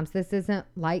multiple times, this isn't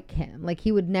like him. Like,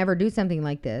 he would never do something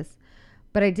like this.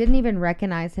 But I didn't even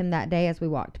recognize him that day as we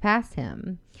walked past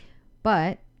him.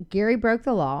 But Gary broke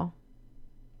the law.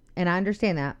 And I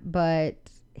understand that. But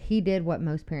he did what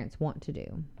most parents want to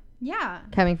do. Yeah.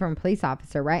 Coming from a police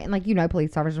officer, right? And like, you know,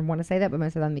 police officers want to say that, but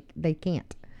most of them, they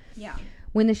can't. Yeah.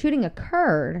 When the shooting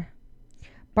occurred,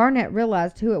 Barnett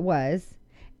realized who it was,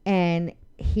 and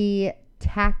he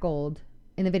tackled,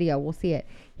 in the video, we'll see it,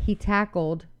 he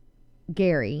tackled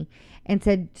Gary and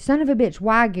said, son of a bitch,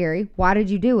 why, Gary? Why did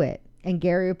you do it? And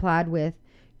Gary replied with,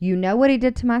 you know what he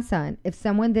did to my son. If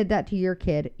someone did that to your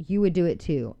kid, you would do it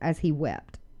too, as he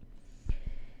wept.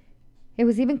 It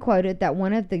was even quoted that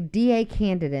one of the DA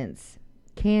candidates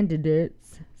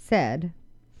said,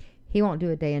 he won't do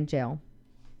a day in jail.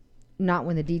 Not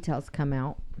when the details come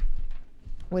out,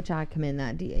 which I commend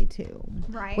that DA too.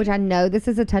 Right. Which I know this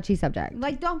is a touchy subject.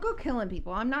 Like, don't go killing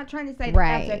people. I'm not trying to say that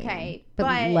Right. that's okay.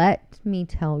 But let me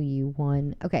tell you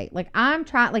one. Okay, like I'm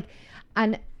trying. Like,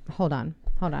 hold on.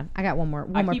 I got one more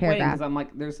I keep waiting paragraph. because I'm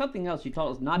like, there's something else you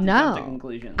told us not to No. jump to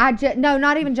conclusions. No,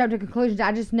 not even jump to conclusions.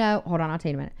 I just know. Hold on, I'll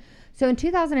tell you in a minute. So in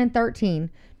 2013,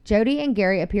 Jody and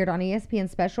Gary appeared on ESPN's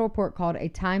special report called A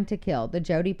Time to Kill, the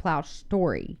Jody Plouch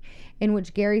story, in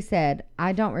which Gary said,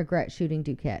 I don't regret shooting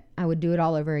Duquette. I would do it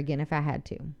all over again if I had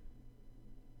to.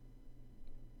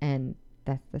 And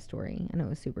that's the story. I know it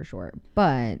was super short,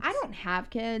 but I don't have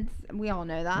kids. We all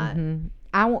know that.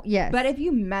 I won't. Yes, But if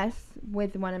you mess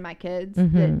with one of my kids,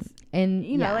 Mhm. that's, and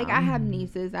you know, yeah. like I have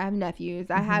nieces, I have nephews,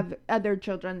 I have other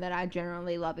children that I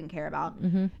generally love and care about.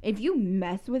 If you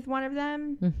mess with one of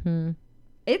them,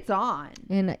 it's on.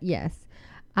 And yes,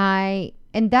 and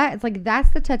that's like, that's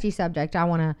the touchy subject I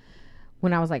want to,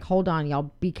 when I was like, hold on,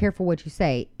 y'all, be careful what you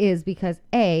say, is because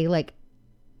like,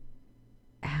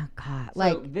 oh God, So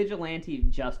like, vigilante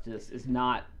justice is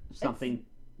not something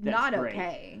that's Not great.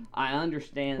 okay. I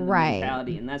understand the Right.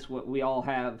 mentality, and that's what we all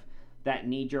have, that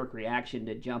knee-jerk reaction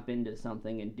to jump into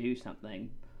something and do something.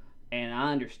 And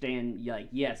I understand, like,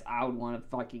 yes, I would want to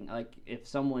fucking, like, if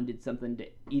someone did something to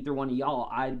either one of y'all,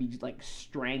 I'd be just, like,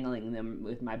 strangling them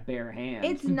with my bare hands.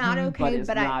 It's not okay, it's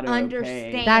but not I okay.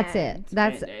 understand. that's it.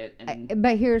 That's, And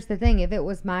but here's the thing. If it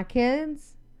was my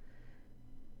kids,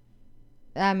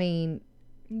 I mean,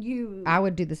 I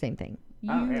would do the same thing.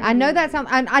 Oh, yeah. I know that sounds.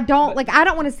 I don't like. I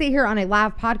don't want to sit here on a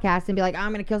live podcast and be like,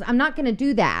 I'm gonna kill. I'm not gonna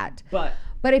do that.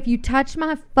 But if you touch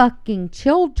my fucking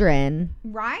children,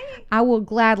 Right? I will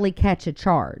gladly catch a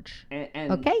charge.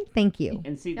 and Okay, thank you.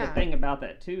 And see, the Yeah. thing about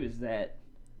that too is that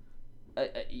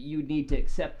you need to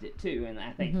accept it too, and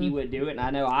I think he would do it, and I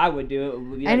know I would do it.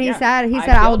 We'd be And like, he yeah, said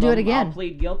I I will killed do it him. again. I'll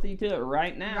plead guilty to it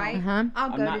right now. Right? Uh-huh.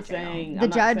 I'll I'm go not to jail. saying The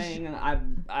judge- not saying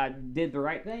I did the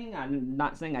right thing. I'm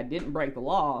not saying I didn't break the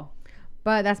law.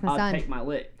 But that's my I'll son. take my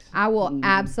licks. I will Mhm.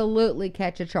 absolutely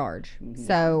catch a charge.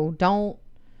 So don't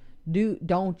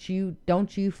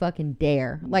you fucking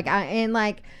dare.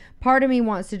 Like part of me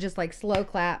wants to just like slow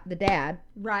clap the dad.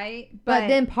 Right? But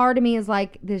then part of me is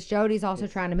like, this Jody's also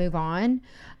trying to move on.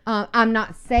 I'm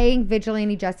not saying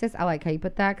vigilante justice. I like how you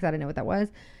put that because I didn't know what that was.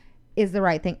 Is the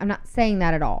right thing. I'm not saying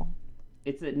that at all.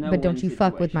 It's a no. But don't you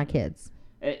fuck with my kids.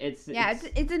 It's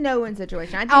it's a no-win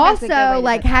situation. I think that's a good way Also, to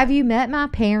like, put that. have you met my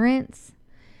parents?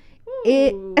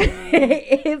 Ooh.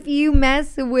 If you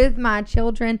mess with my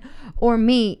children or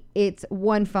me, it's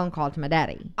one phone call to my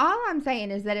daddy. All I'm saying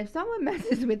is that if someone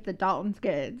messes with the Dalton's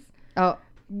kids, Oh,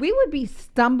 we would be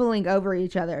stumbling over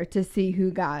each other to see who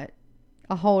got.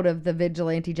 a hold of the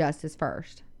vigilante justice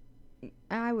first.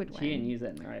 I would She didn't win. use that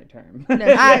in the right term. No.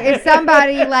 If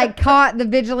somebody like caught the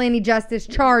vigilante justice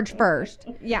charge first.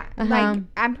 Yeah, Uh-huh. like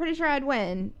I'm pretty sure I'd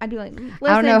win. I'd be like, listen,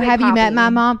 I don't know. Big Have you met Poppy, my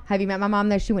mom? Have you met my mom?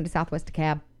 Though she went to Southwest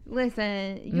DeKalb.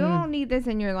 Listen, you Mm. don't need this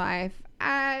in your life.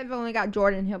 I've only got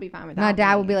Jordan. He'll be fine with that. My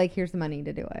dad would be like, "Here's the money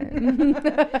to do it."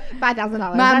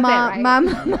 $5,000. my That's mom,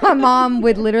 it, right? my mom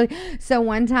would literally. So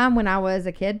one time when I was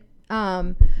a kid,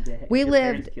 we Your lived.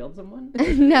 parents killed someone.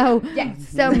 No. Yes.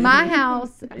 So my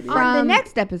house It is. On the from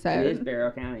next It is episode,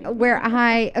 Barrow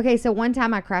County. so one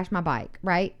time I crashed my bike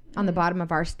right on the bottom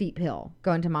of our steep hill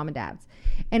going to mom and dad's,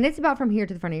 and it's about from here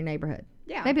to the front of your neighborhood.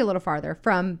 yeah, Maybe a little farther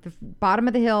from the bottom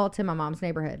of the hill to my mom's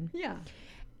neighborhood. yeah.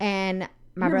 And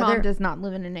my Your brother mom does not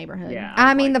live in a neighborhood. Yeah.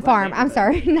 I mean Like, the what farm. I'm neighborhood?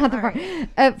 sorry, not the All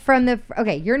farm. From the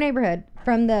your neighborhood,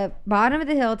 from the bottom of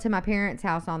the hill to my parents'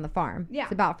 house on the farm. Yeah.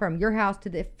 It's about from your house to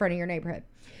the front of your neighborhood.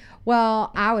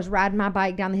 Well, I was riding my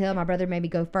bike down the hill. My brother made me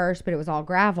go first, but it was all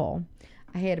gravel.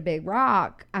 I hit a big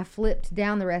rock. I flipped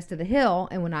down the rest of the hill,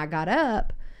 and when I got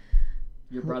up,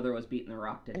 Your brother was beating the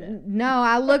rock to death. no,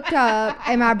 I looked up,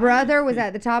 and my brother was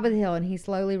at the top of the hill, and he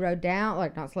slowly rode down.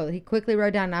 Like, not slowly, he quickly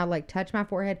rode down, and I, like, touched my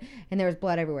forehead, and there was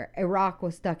blood everywhere. A rock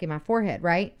was stuck in my forehead,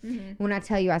 right? Mm-hmm. When I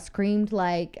tell you I screamed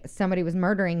like somebody was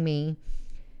murdering me,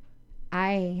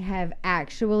 I have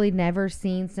actually never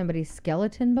seen somebody's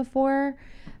skeleton before,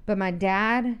 but my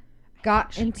dad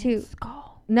got into...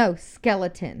 skull. No,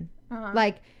 skeleton. Uh-huh.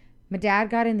 Like, my dad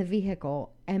got in the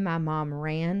vehicle, and my mom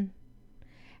ran.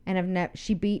 And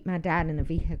she beat my dad in a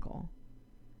vehicle.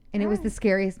 And it was the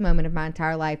scariest moment of my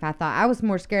entire life. I thought I was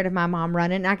more scared of my mom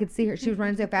running. I could see her. She was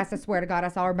running so fast. I swear to God, I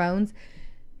saw her bones.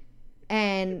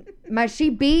 And she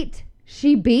beat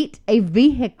a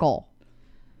vehicle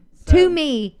to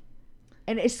me.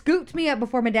 And it scooped me up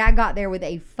before my dad got there with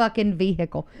a fucking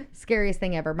vehicle. Scariest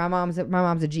thing ever. My mom's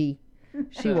a G.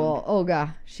 She will. Oh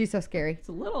God, she's so scary. It's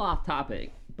a little off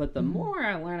topic, but the more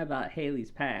I learn about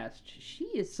Haley's past, she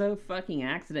is so fucking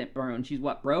accident prone. She's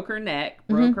broke her neck,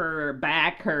 broke her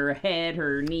back, her head,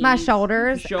 her knees, My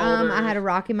shoulders. shoulders. I had a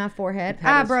rock in my forehead.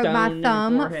 Had I a broke stone my in your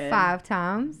thumb forehead. 5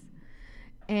 times,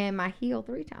 and my heel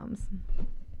 3 times.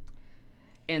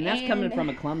 And that's coming And- from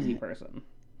a clumsy person.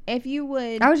 If you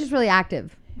would, I was just really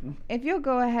active. if you'll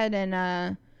go ahead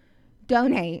and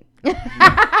donate. While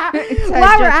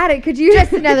we're at it, could you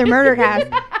Just another murder cast.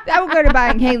 That will go to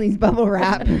buying Haley's bubble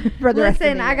wrap for the rest of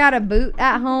listen? the I year. got a boot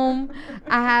at home.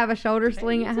 I have a shoulder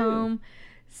sling at too. home.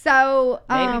 So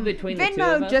Maybe between the two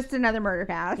of Venmo, us, just another murder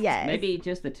cast. yes, maybe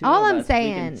just the two All of I'm us, we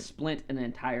saying- can splint an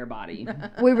entire body.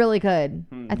 we really could.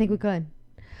 I think we could.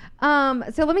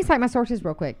 So let me cite my sources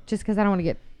real quick, just because I don't want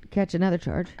to catch another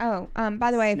charge. Oh, by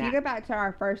the way, if you Snap. go back to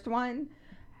our first one,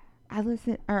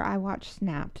 I watched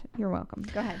Snapped. You're welcome.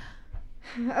 Go ahead.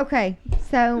 Okay,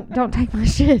 so don't take my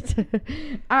shit.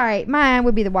 All right, mine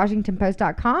would be the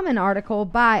WashingtonPost.com, an article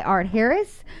by Art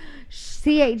Harris,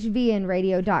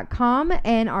 CHVNradio.com,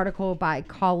 an article by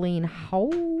Colleen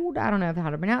Hold. I don't know how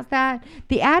to pronounce that.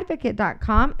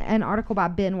 TheAdvocate.com, an article by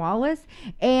Ben Wallace,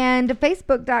 and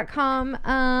Facebook.com,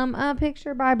 a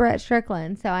picture by Brett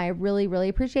Strickland. So I really, really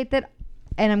appreciate that.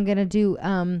 And I'm going to do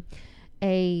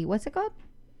what's it called?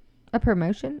 A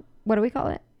promotion? What do we call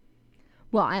it?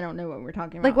 Well, I don't know what we're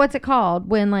talking about. Like, what's it called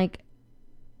when, like,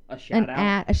 A shout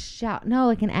out. a shout? No,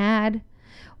 like an ad.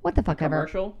 What the fuck ever?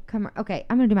 Commercial. Okay,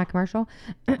 I'm gonna do my commercial.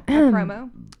 a promo.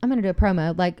 I'm gonna do a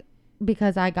promo, like,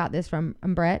 because I got this from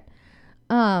Brett.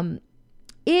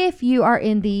 if you are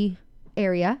in the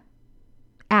area,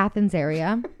 Athens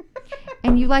area,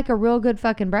 and you like a real good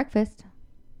fucking breakfast,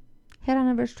 head on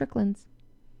over to Strickland's.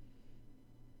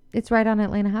 It's right on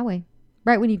Atlanta Highway,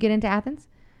 right when you get into Athens.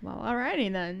 Well,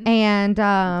 alrighty then. And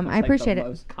I Like appreciate the it.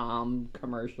 most calm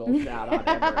commercial shout out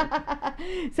ever.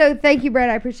 So thank you,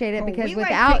 Brett. I appreciate it because We like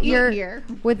without to eat your here.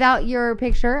 without your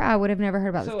picture, I would have never heard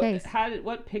about So this case.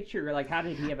 what picture? Like, how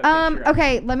did he have a picture? of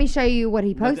Okay, let me show you what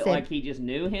he it? Was posted. it like he just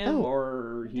knew him, Oh.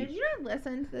 or he? Did you not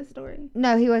listen to this story?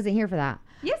 No, he wasn't here for that.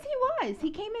 Yes, he was.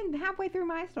 He came in halfway through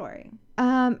my story.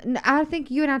 I think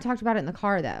you and I talked about it in the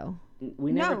car though.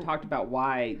 We never No. talked about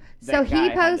why. So That guy he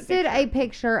had the posted a picture.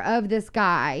 picture of this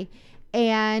guy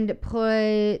and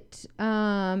put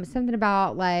something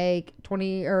about like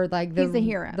 20 or like He's a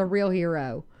hero. the real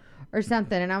hero or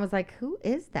something, and I was like, who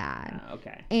is that?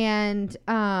 Okay. And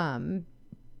I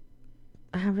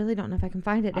really don't know if I can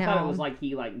find it I now. thought it was like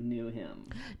he like knew him.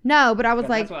 No, but I was 'Cause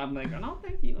like, that's what I'm like. I don't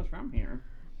think he was from here.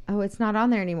 oh, it's not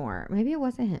on there anymore. Maybe it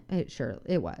wasn't him.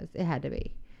 It was. It had to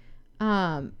be.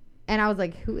 And I was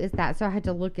like, who is that? So I had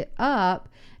to look it up,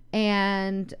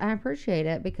 and I appreciate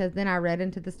it because then I read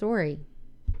into the story.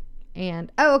 And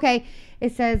okay,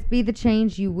 it says be the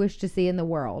change you wish to see in the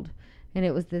world. And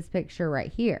it was this picture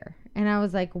right here. And I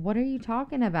was like, what are you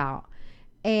talking about?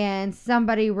 And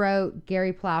somebody wrote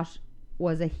Gary Plausch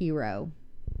was a hero.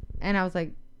 And I was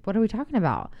like, what are we talking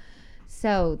about?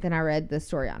 So then I read the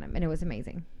story on him, and it was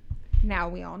amazing. Now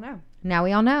we all know. Now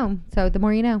we all know. So the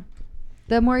more you know.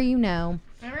 The more you know.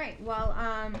 All right. Well,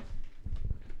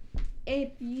 if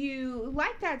you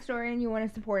like that story and you want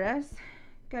to support us,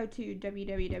 go to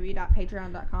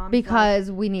www.patreon.com.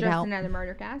 Because we need just help. another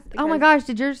murdercast. Oh my because- gosh,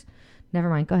 did yours? Never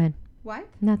mind. Go ahead. What?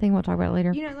 Nothing. We'll talk about it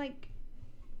later. You know, like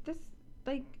this,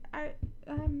 like I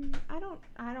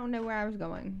don't know where I was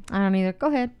going. I don't either. Go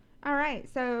ahead. All right,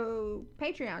 so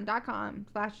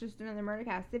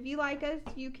patreon.com/justanothermurdercast. If you like us,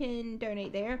 you can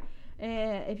donate there.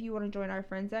 If you want to join our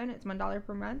friend zone, it's $1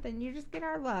 per month, and you just get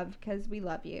our love because we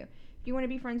love you. If you want to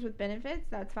be friends with benefits,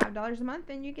 that's $5 a month,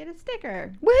 and you get a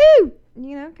sticker. Woohoo!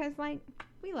 You know, because like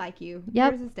we like you.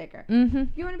 Yep. Here's a sticker. Mm-hmm. If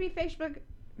you want to be Facebook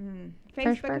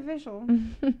Facebook. official,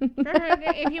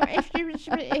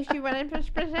 if you want to push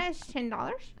that's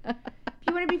 $10. If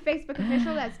you want to be Facebook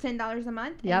official, that's $10 a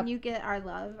month, Yep. and you get our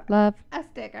love, Love. a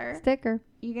sticker. Sticker.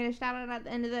 You get a shout out at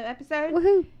the end of the episode.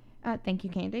 Woohoo. Thank you,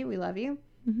 Candy. We love you.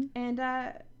 Mhm. And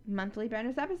monthly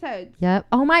bonus episodes. Yep.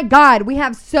 Oh my God. We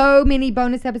have so many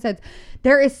bonus episodes.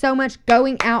 There is so much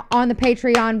going out on the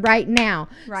Patreon right now.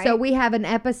 Right. So we have an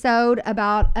episode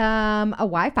about a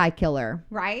Wi-Fi killer.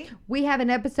 Right? We have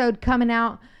an episode coming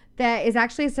out that is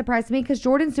actually a surprise to me because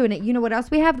Jordan's doing it. You know what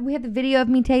else we have? We have the video of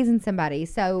me tasing somebody.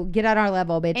 So get at our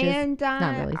level, bitches. And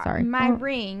Not really, sorry. My Oh.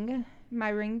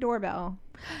 ring doorbell.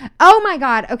 Oh my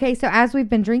God. Okay, so as we've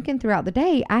been drinking throughout the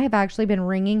day, I have actually been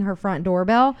ringing her front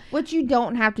doorbell. Which you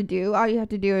don't have to do. All you have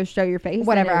to do is show your face.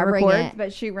 Whatever, and I ring records, it.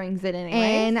 but she rings it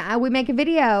anyway. And we make a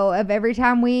video of every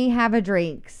time we have a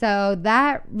drink. So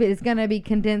that is going to be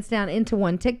condensed down into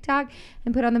one TikTok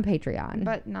and put on the Patreon.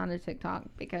 But not a TikTok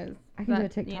because I can do a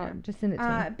that, TikTok. you know. Just send it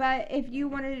to me. But if you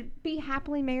want to be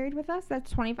happily married with us,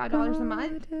 that's $25 a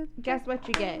month. Guess what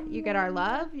you get? You get our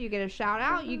love. You get a shout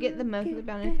out. You get the monthly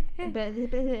bonus.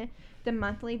 The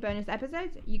monthly bonus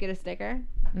episodes. You get a sticker.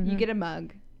 You Mhm. get a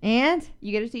mug. And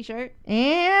You get a T-shirt.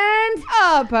 a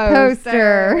A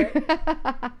poster.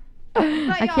 But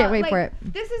I y'all, can't wait for like,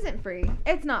 it. This isn't free.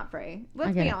 It's not free.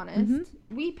 Let's get be it. honest. Mhm.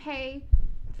 We pay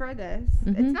for this.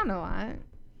 Mhm. It's not a lot.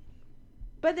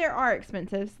 But there are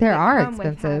expenses. There that are come with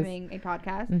expenses. having a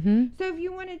podcast. Mm-hmm. So if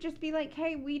you want to just be like,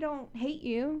 hey, we don't hate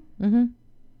you,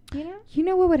 Mm-hmm. you know? You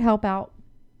know what would help out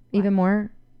What? even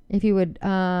more? If you would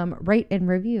rate and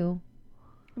review.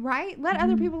 Right? Let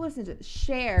other Mhm. people listen to it.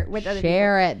 Share with other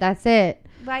Share it. That's it. people.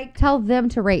 Like, Tell them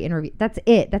to rate and review. That's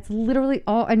it. That's literally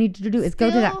all I need you to do is go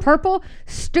to that Still- purple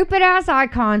stupid ass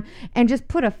icon and just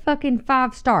put a fucking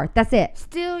 5-star. That's it.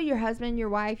 still your husband, your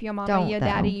wife, your mama, Don't, your though.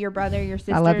 daddy, your brother, your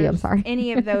sister. I love you, I'm sorry.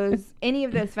 Any of those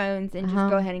phones, and Uh-huh. just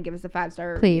go ahead and give us a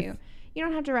 5-star Please. review. You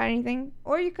don't have to write anything.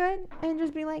 Or you could and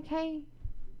just be like, hey,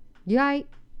 You right?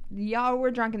 y'all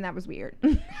were drunk and that was weird.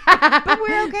 but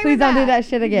we're okay Please with don't do that. that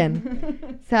shit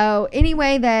again. So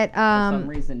anyway, that For some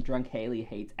reason, Drunk Haley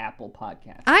hates Apple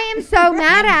Podcasts. I am so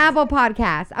mad at Apple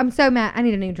Podcast. I'm so mad. I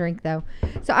need a new drink though.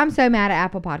 So I'm so mad at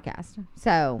Apple Podcast.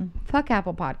 So fuck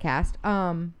Apple Podcast.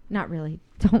 Not really.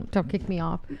 Don't kick me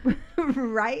off.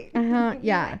 Right?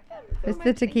 Yeah. So It's the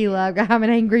much. tequila. I'm an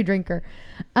angry drinker.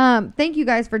 Thank you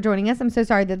guys for joining us. I'm so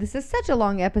sorry that this is such a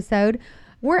long episode.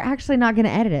 We're actually not going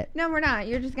to edit it. No, we're not.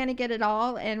 You're just gonna get it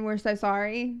all, and we're so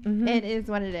sorry. Mhm. It is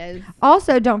what it is.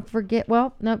 Also, don't forget.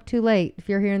 Well, nope, too late. If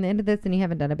you're hearing the end of this and you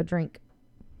haven't done it, but drink.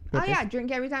 Oh Bitches. yeah,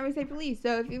 drink every time we say police.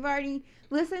 So if you've already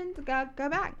listened, go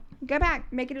back,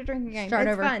 make it a drinking game. Start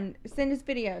it's over. fun. Send us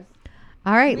videos.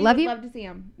 All right, We love would you. Love to see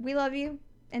them. We love you,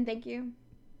 and thank you.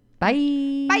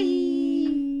 Bye.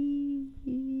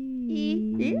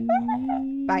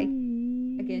 Bye.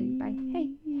 Again, bye. Hey.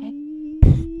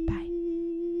 Bye.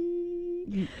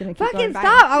 You gonna keep Fucking going, bye?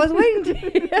 stop! I was waiting to.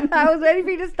 I was waiting for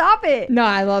you to stop it. No,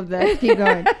 I love this. Keep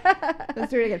going.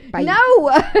 Let's do it again. Bye. No.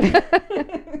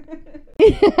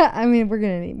 I mean, we're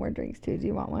gonna need more drinks too. Do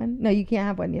you want one? No, you can't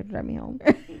have one. You have to drive me home.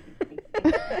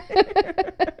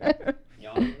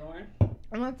 Y'all going?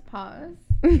 Let's pause.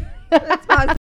 Let's pause.